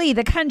tried to flee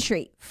the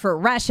country for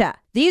Russia.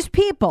 These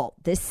people,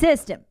 this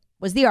system,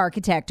 was the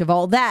architect of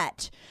all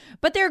that.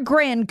 But their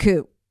grand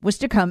coup was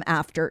to come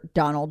after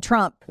Donald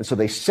Trump. And so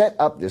they set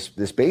up this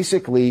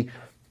basically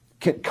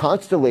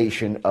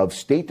constellation of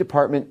State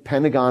Department,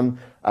 Pentagon,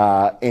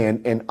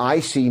 and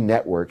IC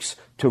networks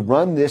to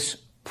run this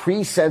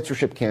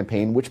pre-censorship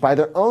campaign, which by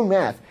their own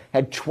math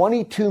had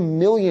 22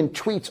 million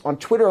tweets on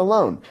Twitter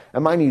alone.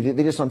 And mind you, they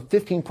did this on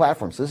 15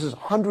 platforms. This is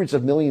hundreds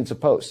of millions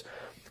of posts,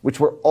 which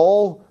were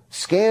all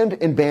scanned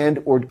and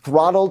banned or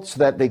throttled so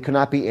that they could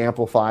not be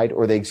amplified,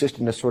 or they exist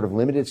in a sort of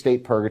limited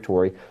state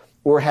purgatory,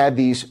 or had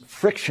these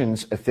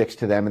frictions affixed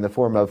to them in the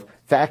form of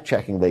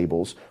fact-checking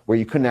labels where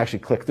you couldn't actually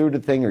click through the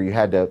thing, or you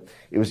had to,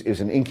 it was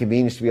an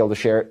inconvenience to be able to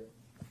share it.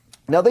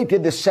 Now, they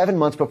did this 7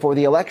 months before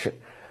the election,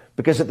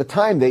 because at the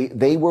time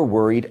they were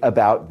worried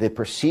about the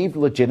perceived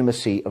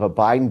legitimacy of a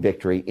Biden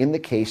victory in the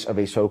case of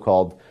a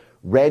so-called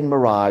red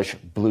mirage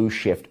blue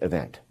shift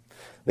event.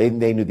 They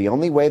knew the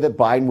only way that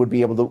Biden would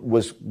be able to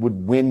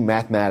would win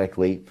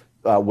mathematically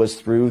was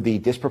through the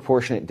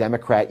disproportionate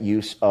Democrat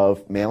use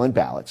of mail-in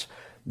ballots.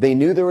 They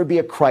knew there would be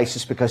a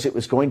crisis because it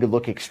was going to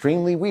look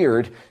extremely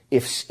weird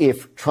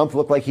if Trump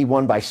looked like he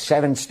won by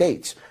 7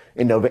 states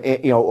in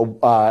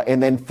November,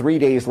 and then 3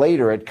 days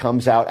later it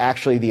comes out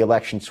actually the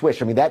election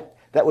switched. I mean,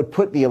 that would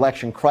put the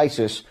election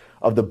crisis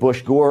of the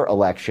Bush-Gore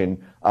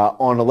election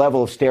on a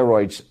level of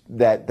steroids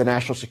that the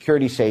national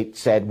security state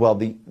said, well,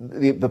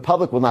 the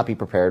public will not be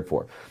prepared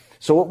for.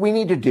 So what we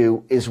need to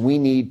do is we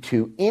need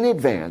to, in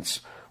advance,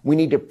 we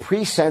need to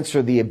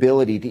pre-censor the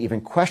ability to even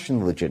question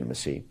the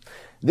legitimacy.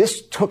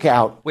 This took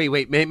out.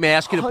 Wait. May I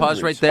ask you to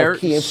pause right there?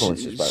 Key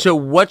influences, so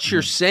what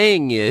you're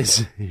saying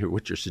is,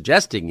 what you're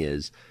suggesting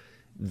is,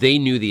 they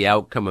knew the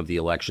outcome of the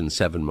election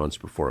 7 months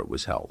before it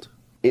was held.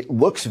 It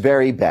looks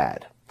very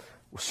bad.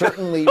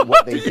 Certainly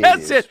what they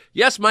did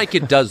Yes, Mike,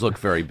 it does look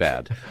very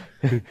bad.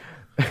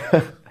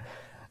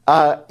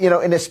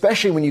 And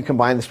especially when you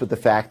combine this with the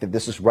fact that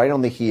this is right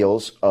on the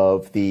heels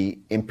of the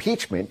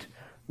impeachment,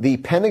 the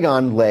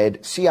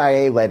Pentagon-led,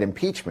 CIA-led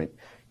impeachment.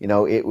 You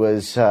know, it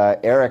was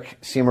Eric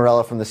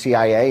Cimarella from the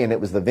CIA and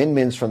it was the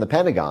Vindmans from the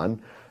Pentagon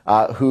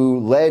who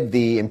led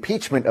the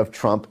impeachment of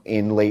Trump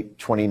in late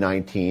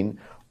 2019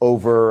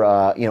 over,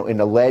 an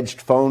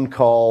alleged phone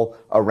call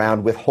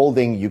around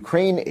withholding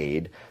Ukraine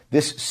aid.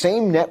 This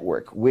same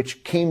network,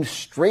 which came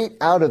straight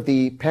out of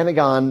the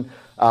Pentagon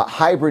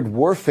hybrid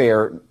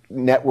warfare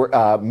network,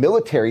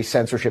 military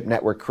censorship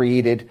network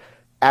created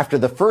after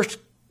the first,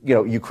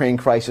 Ukraine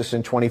crisis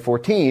in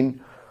 2014,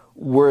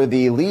 were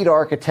the lead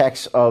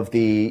architects of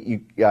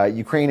the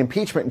Ukraine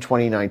impeachment in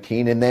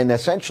 2019, and then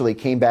essentially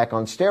came back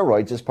on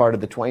steroids as part of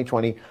the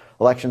 2020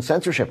 election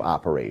censorship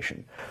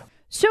operation.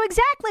 So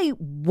exactly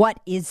what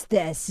is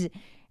this?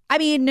 I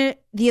mean,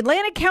 the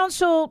Atlantic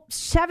Council,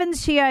 7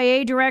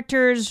 CIA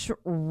directors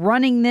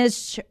running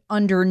this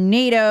under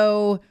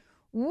NATO.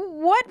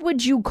 What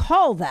would you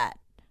call that?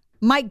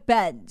 Mike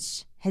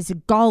Benz has a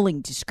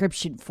galling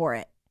description for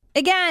it.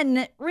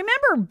 Again,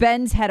 remember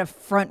Benz had a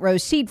front row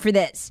seat for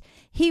this.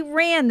 He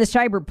ran the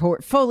cyber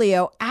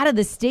portfolio out of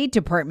the State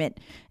Department.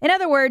 In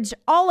other words,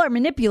 all our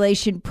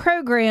manipulation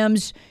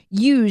programs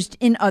used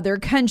in other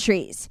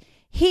countries.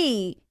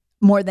 He,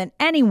 more than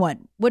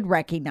anyone, would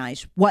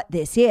recognize what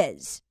this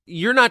is.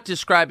 You're not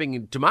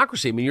describing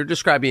democracy. I mean, you're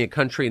describing a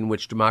country in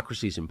which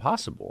democracy is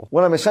impossible.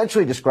 What I'm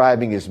essentially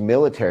describing is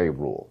military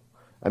rule.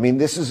 I mean,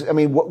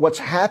 what's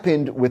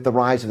happened with the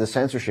rise of the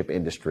censorship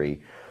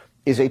industry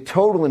is a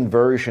total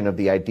inversion of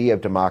the idea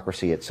of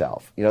democracy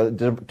itself.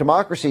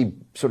 Democracy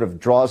sort of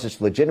draws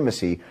its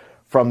legitimacy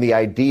from the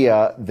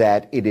idea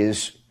that it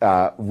is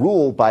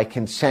ruled by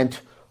consent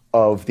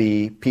of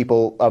the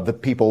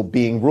people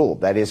being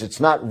ruled. That is, it's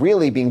not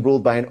really being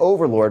ruled by an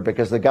overlord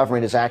because the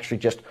government is actually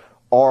just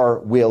our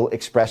will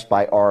expressed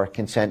by our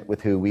consent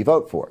with who we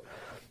vote for.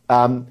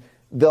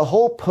 The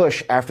whole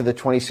push after the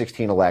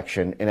 2016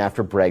 election and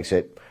after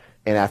Brexit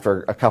and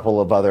after a couple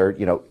of other,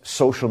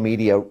 social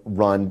media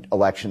run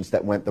elections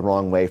that went the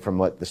wrong way from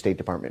what the State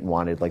Department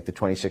wanted, like the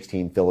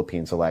 2016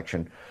 Philippines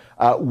election,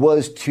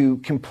 was to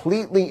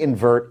completely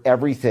invert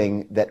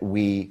everything that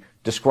we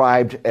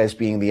described as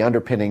being the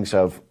underpinnings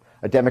of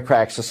a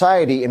democratic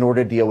society in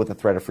order to deal with the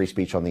threat of free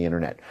speech on the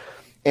internet.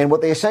 And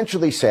what they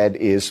essentially said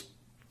is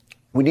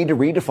we need to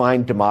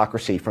redefine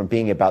democracy from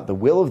being about the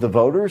will of the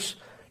voters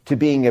to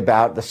being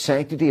about the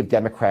sanctity of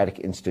democratic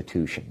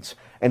institutions.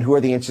 And who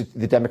are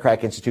the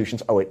democratic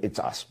institutions? Oh, it's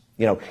us.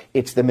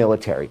 It's the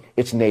military.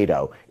 It's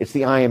NATO. It's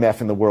the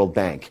IMF and the World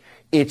Bank.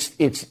 It's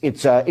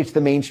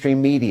the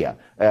mainstream media.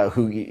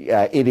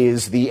 It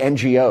is the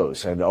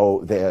NGOs. And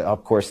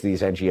of course,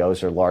 these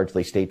NGOs are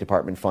largely State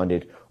Department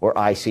funded or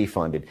IC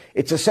funded.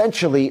 It's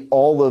essentially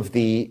all of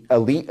the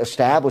elite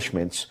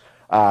establishments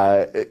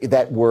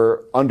that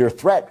were under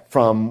threat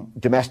from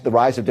the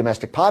rise of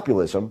domestic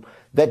populism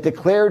that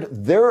declared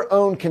their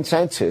own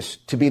consensus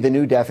to be the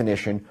new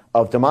definition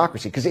of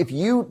democracy. Because if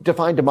you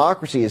define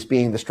democracy as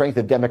being the strength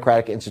of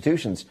democratic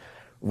institutions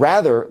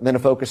rather than a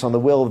focus on the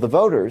will of the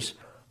voters,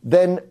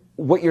 then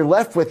what you're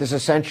left with is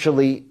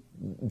essentially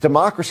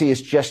democracy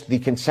is just the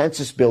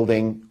consensus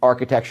building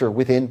architecture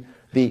within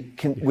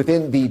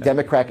the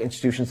democratic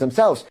institutions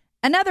themselves.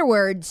 In other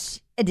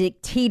words, a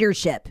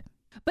dictatorship.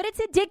 But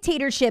it's a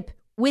dictatorship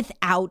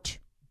without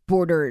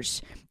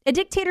borders. A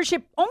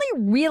dictatorship only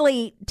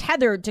really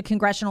tethered to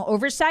congressional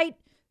oversight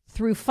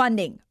through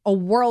funding, a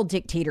world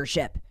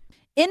dictatorship.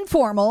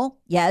 Informal,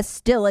 yes,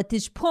 still at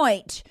this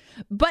point,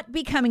 but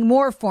becoming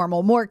more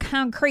formal, more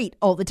concrete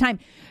all the time.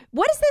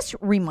 What does this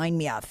remind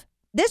me of?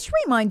 This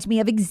reminds me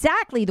of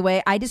exactly the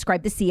way I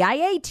described the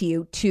CIA to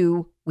you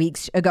 2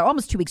 weeks ago,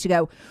 almost 2 weeks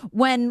ago,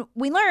 when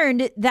we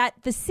learned that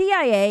the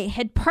CIA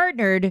had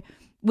partnered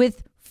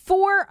with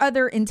 4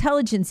 other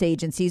intelligence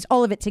agencies,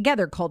 all of it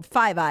together called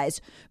Five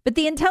Eyes. But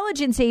the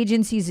intelligence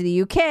agencies of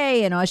the UK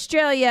and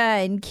Australia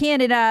and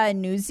Canada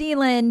and New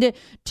Zealand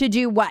to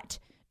do what?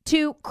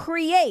 To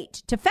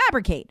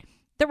fabricate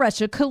the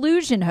Russia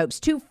collusion hoax,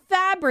 to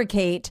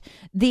fabricate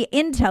the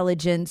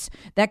intelligence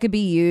that could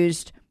be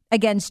used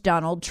against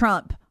Donald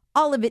Trump.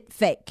 All of it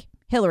fake.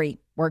 Hillary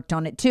worked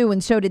on it too,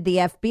 and so did the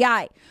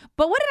FBI.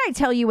 But what did I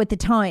tell you at the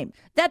time?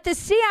 That the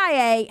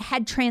CIA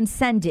had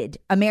transcended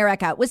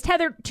America, was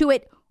tethered to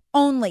it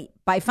only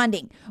by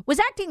funding, was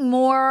acting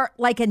more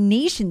like a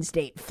nation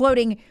state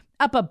floating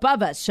up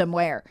above us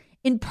somewhere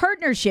in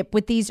partnership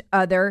with these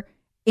other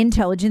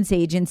intelligence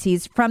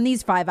agencies from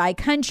these Five Eye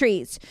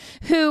countries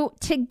who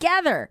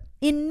together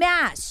in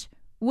mass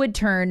would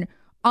turn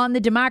on the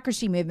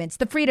democracy movements,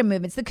 the freedom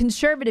movements, the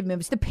conservative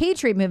movements, the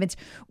patriot movements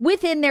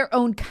within their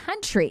own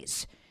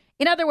countries.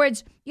 In other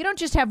words, you don't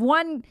just have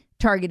one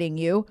targeting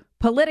you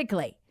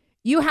politically.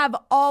 You have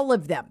all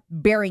of them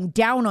bearing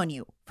down on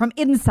you from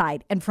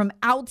inside and from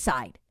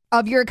outside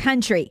of your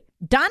country.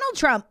 Donald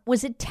Trump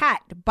was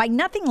attacked by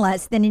nothing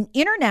less than an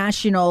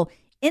international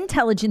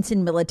intelligence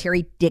and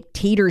military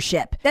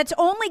dictatorship that's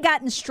only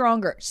gotten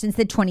stronger since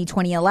the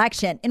 2020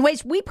 election in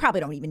ways we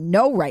probably don't even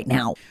know right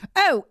now.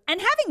 Oh,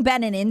 and having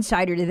been an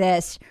insider to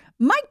this,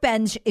 Mike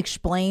Benz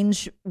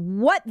explains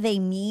what they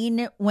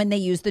mean when they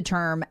use the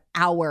term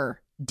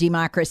our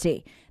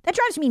democracy. That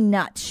drives me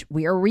nuts.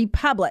 We are a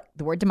republic.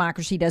 The word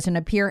democracy doesn't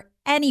appear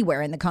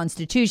anywhere in the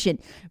Constitution,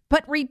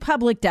 but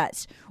republic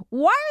does.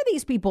 Why are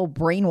these people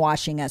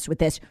brainwashing us with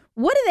this?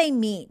 What do they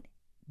mean?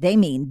 They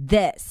mean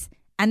this.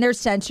 And their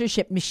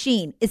censorship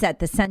machine is at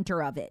the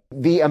center of it.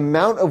 The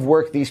amount of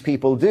work these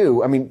people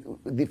do, I mean,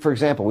 for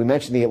example, we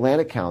mentioned the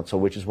Atlantic Council,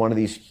 which is one of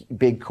these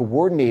big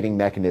coordinating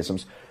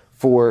mechanisms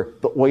for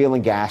the oil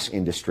and gas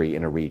industry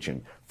in a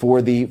region,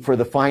 for the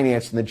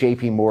finance and the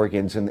JP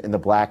Morgans and the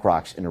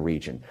BlackRocks in a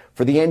region,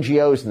 for the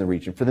NGOs in the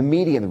region, for the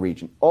media in the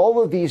region.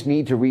 All of these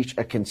need to reach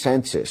a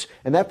consensus,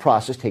 and that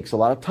process takes a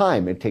lot of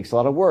time. It takes a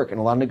lot of work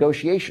and a lot of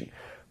negotiation.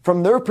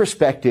 From their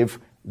perspective,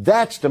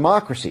 that's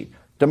democracy.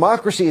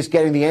 Democracy is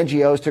getting the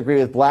NGOs to agree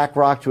with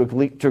BlackRock, to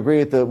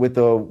agree with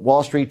the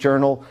Wall Street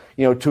Journal,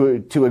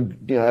 to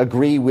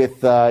agree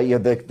with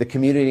the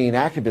community and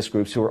activist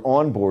groups who are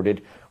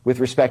onboarded with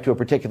respect to a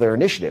particular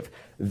initiative.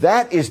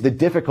 That is the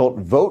difficult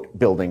vote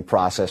building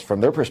process from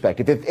their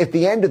perspective. If at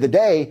the end of the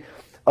day,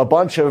 a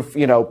bunch of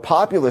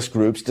populist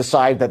groups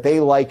decide that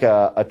they like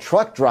a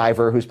truck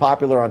driver who's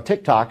popular on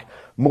TikTok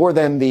more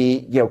than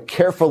the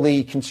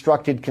carefully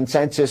constructed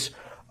consensus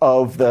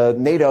of the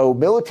NATO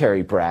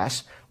military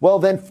brass, well,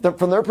 then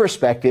from their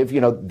perspective,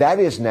 that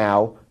is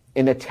now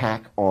an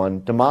attack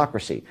on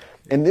democracy.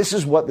 And this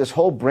is what this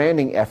whole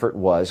branding effort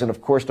was. And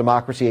of course,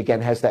 democracy,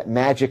 again, has that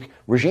magic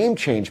regime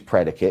change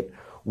predicate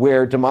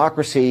where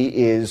democracy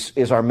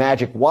is our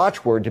magic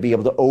watchword to be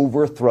able to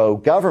overthrow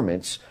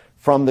governments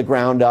from the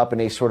ground up in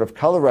a sort of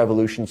color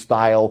revolution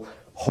style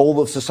whole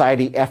of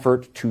society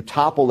effort to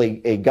topple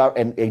a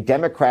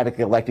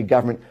democratically elected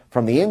government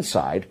from the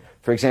inside.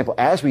 For example,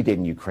 as we did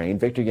in Ukraine,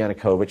 Viktor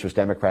Yanukovych was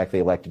democratically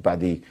elected by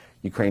the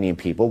Ukrainian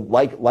people,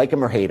 like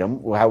him or hate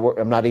him.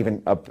 I'm not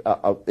even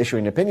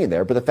issuing an opinion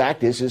there, but the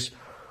fact is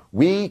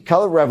we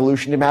color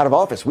revolutioned him out of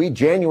office. We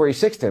January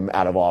 6th him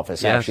out of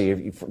office, yes.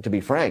 Actually, to be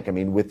frank. I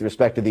mean, with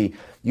respect to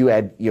you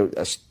had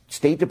a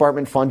State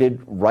Department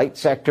funded right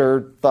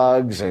sector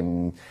thugs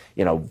and,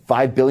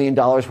 $5 billion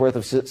worth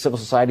of civil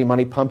society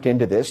money pumped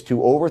into this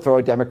to overthrow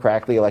a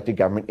democratically elected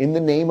government in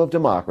the name of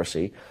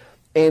democracy.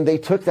 And they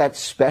took that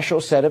special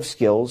set of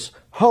skills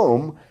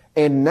home,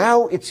 and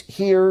now it's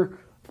here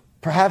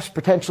perhaps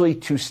potentially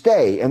to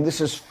stay. And this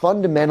has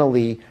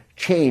fundamentally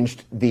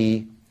changed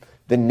the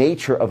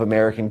nature of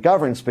American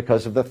governance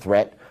because of the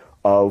threat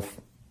of,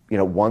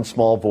 one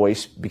small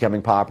voice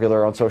becoming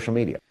popular on social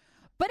media.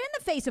 But in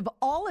the face of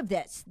all of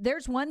this,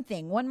 there's one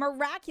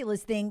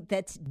miraculous thing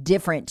that's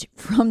different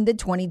from the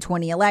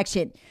 2020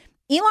 election.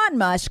 Elon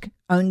Musk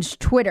owns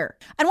Twitter.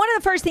 And one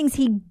of the first things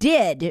he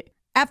did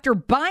after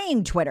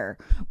buying Twitter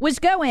was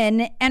go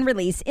in and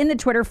release in the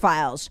Twitter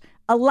files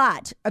a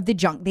lot of the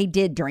junk they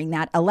did during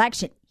that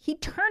election. He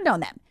turned on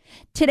them.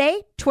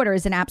 Today, Twitter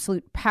is an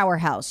absolute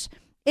powerhouse.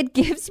 It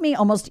gives me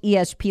almost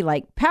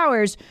ESP-like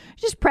powers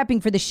just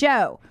prepping for the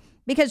show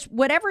because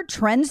whatever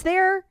trends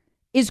there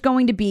is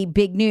going to be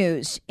big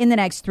news in the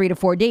next 3 to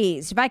 4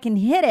 days. If I can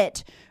hit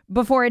it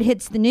before it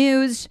hits the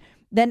news,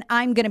 then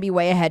I'm going to be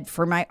way ahead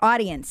for my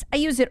audience. I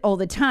use it all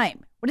the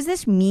time. What does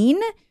this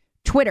mean?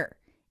 Twitter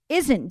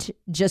isn't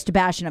just a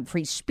bastion of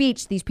free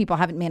speech these people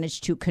haven't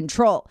managed to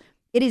control.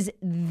 It is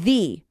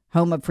the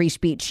home of free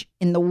speech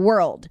in the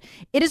world.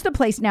 It is the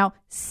place now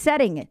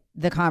setting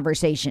the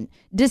conversation,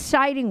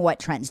 deciding what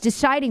trends,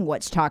 deciding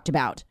what's talked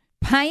about.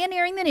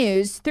 Pioneering the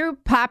news through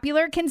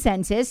popular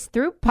consensus,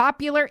 through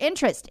popular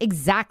interest,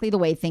 exactly the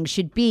way things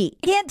should be.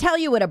 Can't tell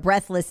you what a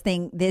breathless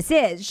thing this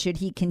is, should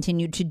he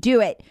continue to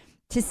do it,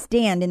 to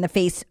stand in the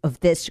face of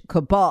this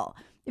cabal.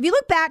 If you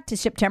look back to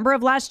September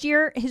of last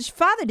year, his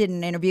father did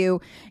an interview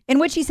in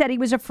which he said he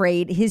was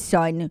afraid his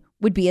son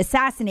would be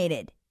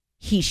assassinated.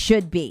 He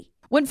should be.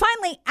 When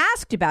finally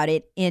asked about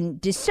it in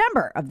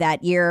December of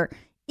that year,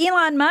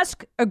 Elon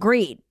Musk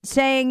agreed,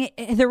 saying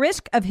the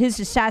risk of his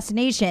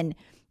assassination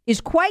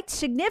is quite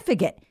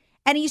significant.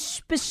 And he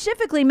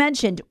specifically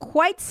mentioned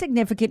quite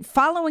significant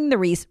following the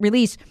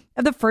release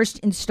of the first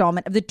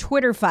installment of the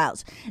Twitter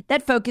files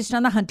that focused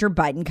on the Hunter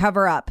Biden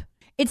cover-up.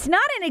 It's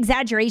not an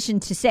exaggeration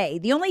to say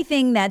the only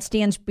thing that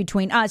stands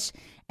between us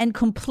and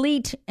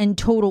complete and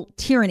total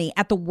tyranny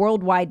at the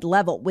worldwide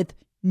level with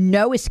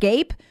no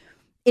escape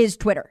is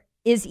Twitter,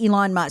 is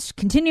Elon Musk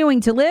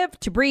continuing to live,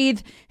 to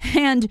breathe,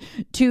 and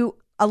to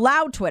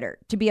allow Twitter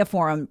to be a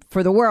forum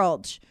for the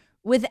world.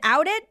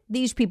 Without it,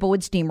 these people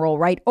would steamroll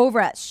right over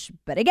us.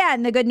 But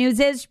again, the good news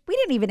is we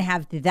didn't even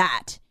have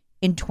that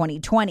in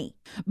 2020.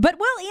 But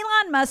will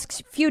Elon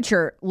Musk's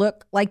future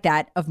look like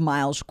that of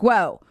Miles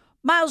Guo?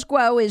 Miles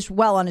Guo is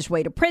well on his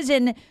way to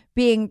prison,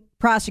 being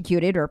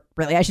prosecuted, or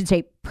really I should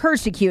say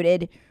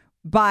persecuted,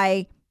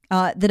 by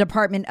the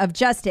Department of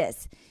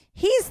Justice.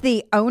 He's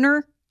the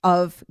owner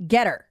of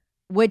Getter,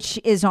 which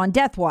is on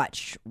death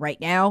watch right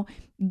now.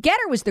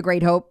 Getter was the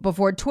great hope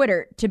before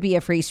Twitter to be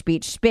a free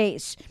speech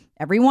space.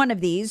 Every one of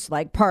these,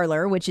 like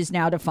Parler, which is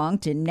now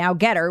defunct, and now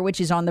Getter,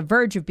 which is on the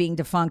verge of being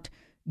defunct,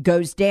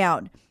 goes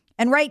down.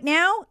 And right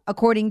now,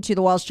 according to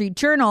the Wall Street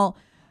Journal,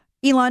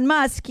 Elon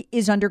Musk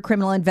is under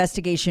criminal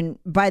investigation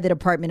by the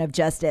Department of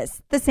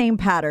Justice. The same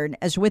pattern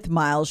as with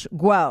Miles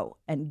Guo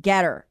and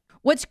Getter.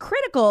 What's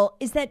critical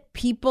is that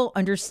people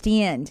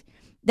understand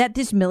that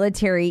this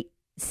military,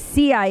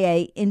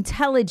 CIA,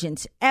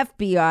 intelligence,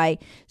 FBI,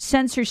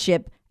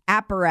 censorship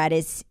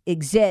apparatus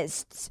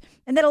exists,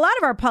 and that a lot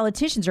of our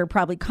politicians are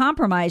probably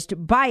compromised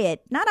by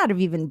it, not out of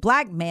even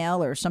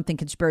blackmail or something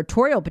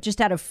conspiratorial, but just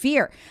out of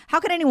fear.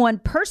 How could any one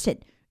person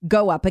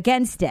go up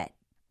against it?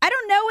 I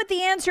don't know what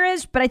the answer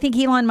is, but I think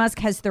Elon Musk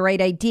has the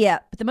right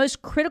idea. But the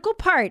most critical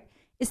part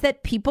is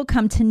that people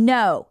come to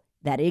know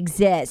that it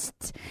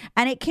exists,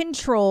 and it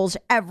controls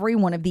every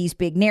one of these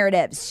big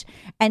narratives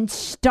and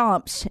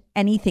stomps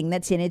anything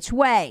that's in its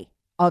way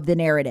of the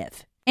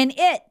narrative. And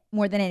it,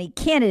 more than any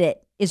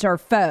candidate, is our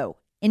foe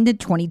in the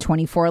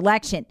 2024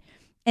 election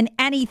and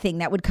anything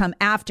that would come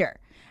after.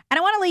 And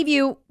I want to leave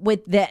you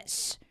with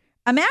this.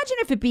 Imagine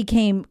if it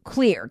became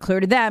clear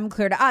to them,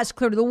 clear to us,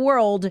 clear to the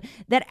world,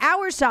 that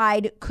our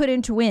side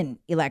couldn't win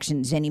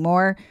elections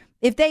anymore.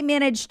 If they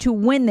managed to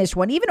win this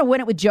one, even to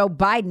win it with Joe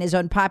Biden, as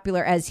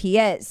unpopular as he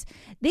is,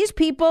 these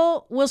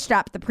people will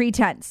stop the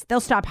pretense. They'll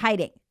stop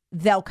hiding.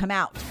 They'll come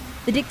out.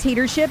 The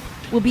dictatorship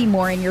will be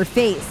more in your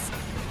face,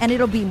 and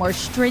it'll be more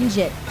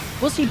stringent.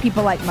 We'll see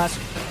people like Musk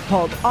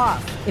hauled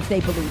off if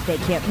they believe they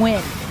can't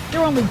win.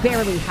 They're only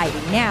barely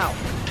hiding now.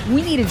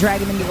 We need to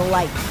drag them into the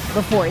light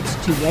before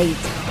it's too late.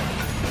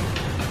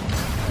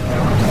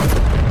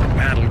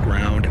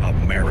 Battleground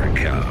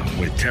America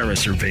with Tara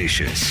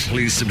Servatius.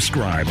 Please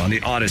subscribe on the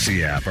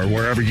Odyssey app or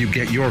wherever you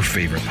get your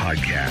favorite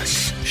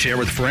podcasts. Share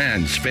with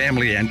friends,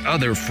 family, and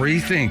other free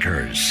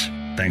thinkers.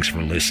 Thanks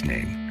for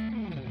listening.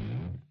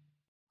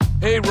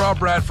 Hey, Rob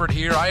Bradford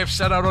here. I have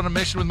set out on a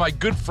mission with my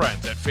good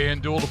friends at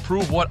FanDuel to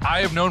prove what I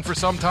have known for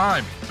some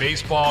time.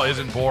 Baseball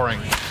isn't boring.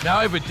 Now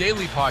I have a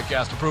daily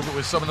podcast to prove it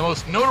with some of the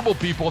most notable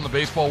people in the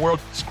baseball world,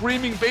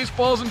 screaming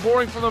baseball isn't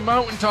boring from the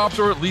mountaintops,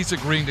 or at least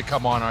agreeing to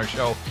come on our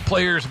show.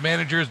 Players,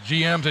 managers,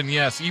 GMs, and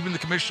yes, even the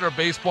commissioner of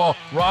baseball,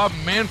 Rob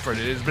Manfred.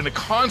 It has been a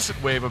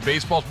constant wave of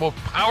baseball's most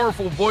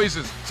powerful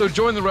voices. So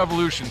join the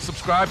revolution.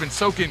 Subscribe and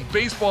soak in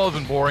Baseball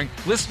Isn't Boring.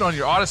 Listen on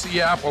your Odyssey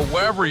app or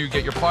wherever you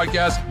get your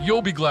podcasts.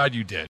 You'll be glad you did.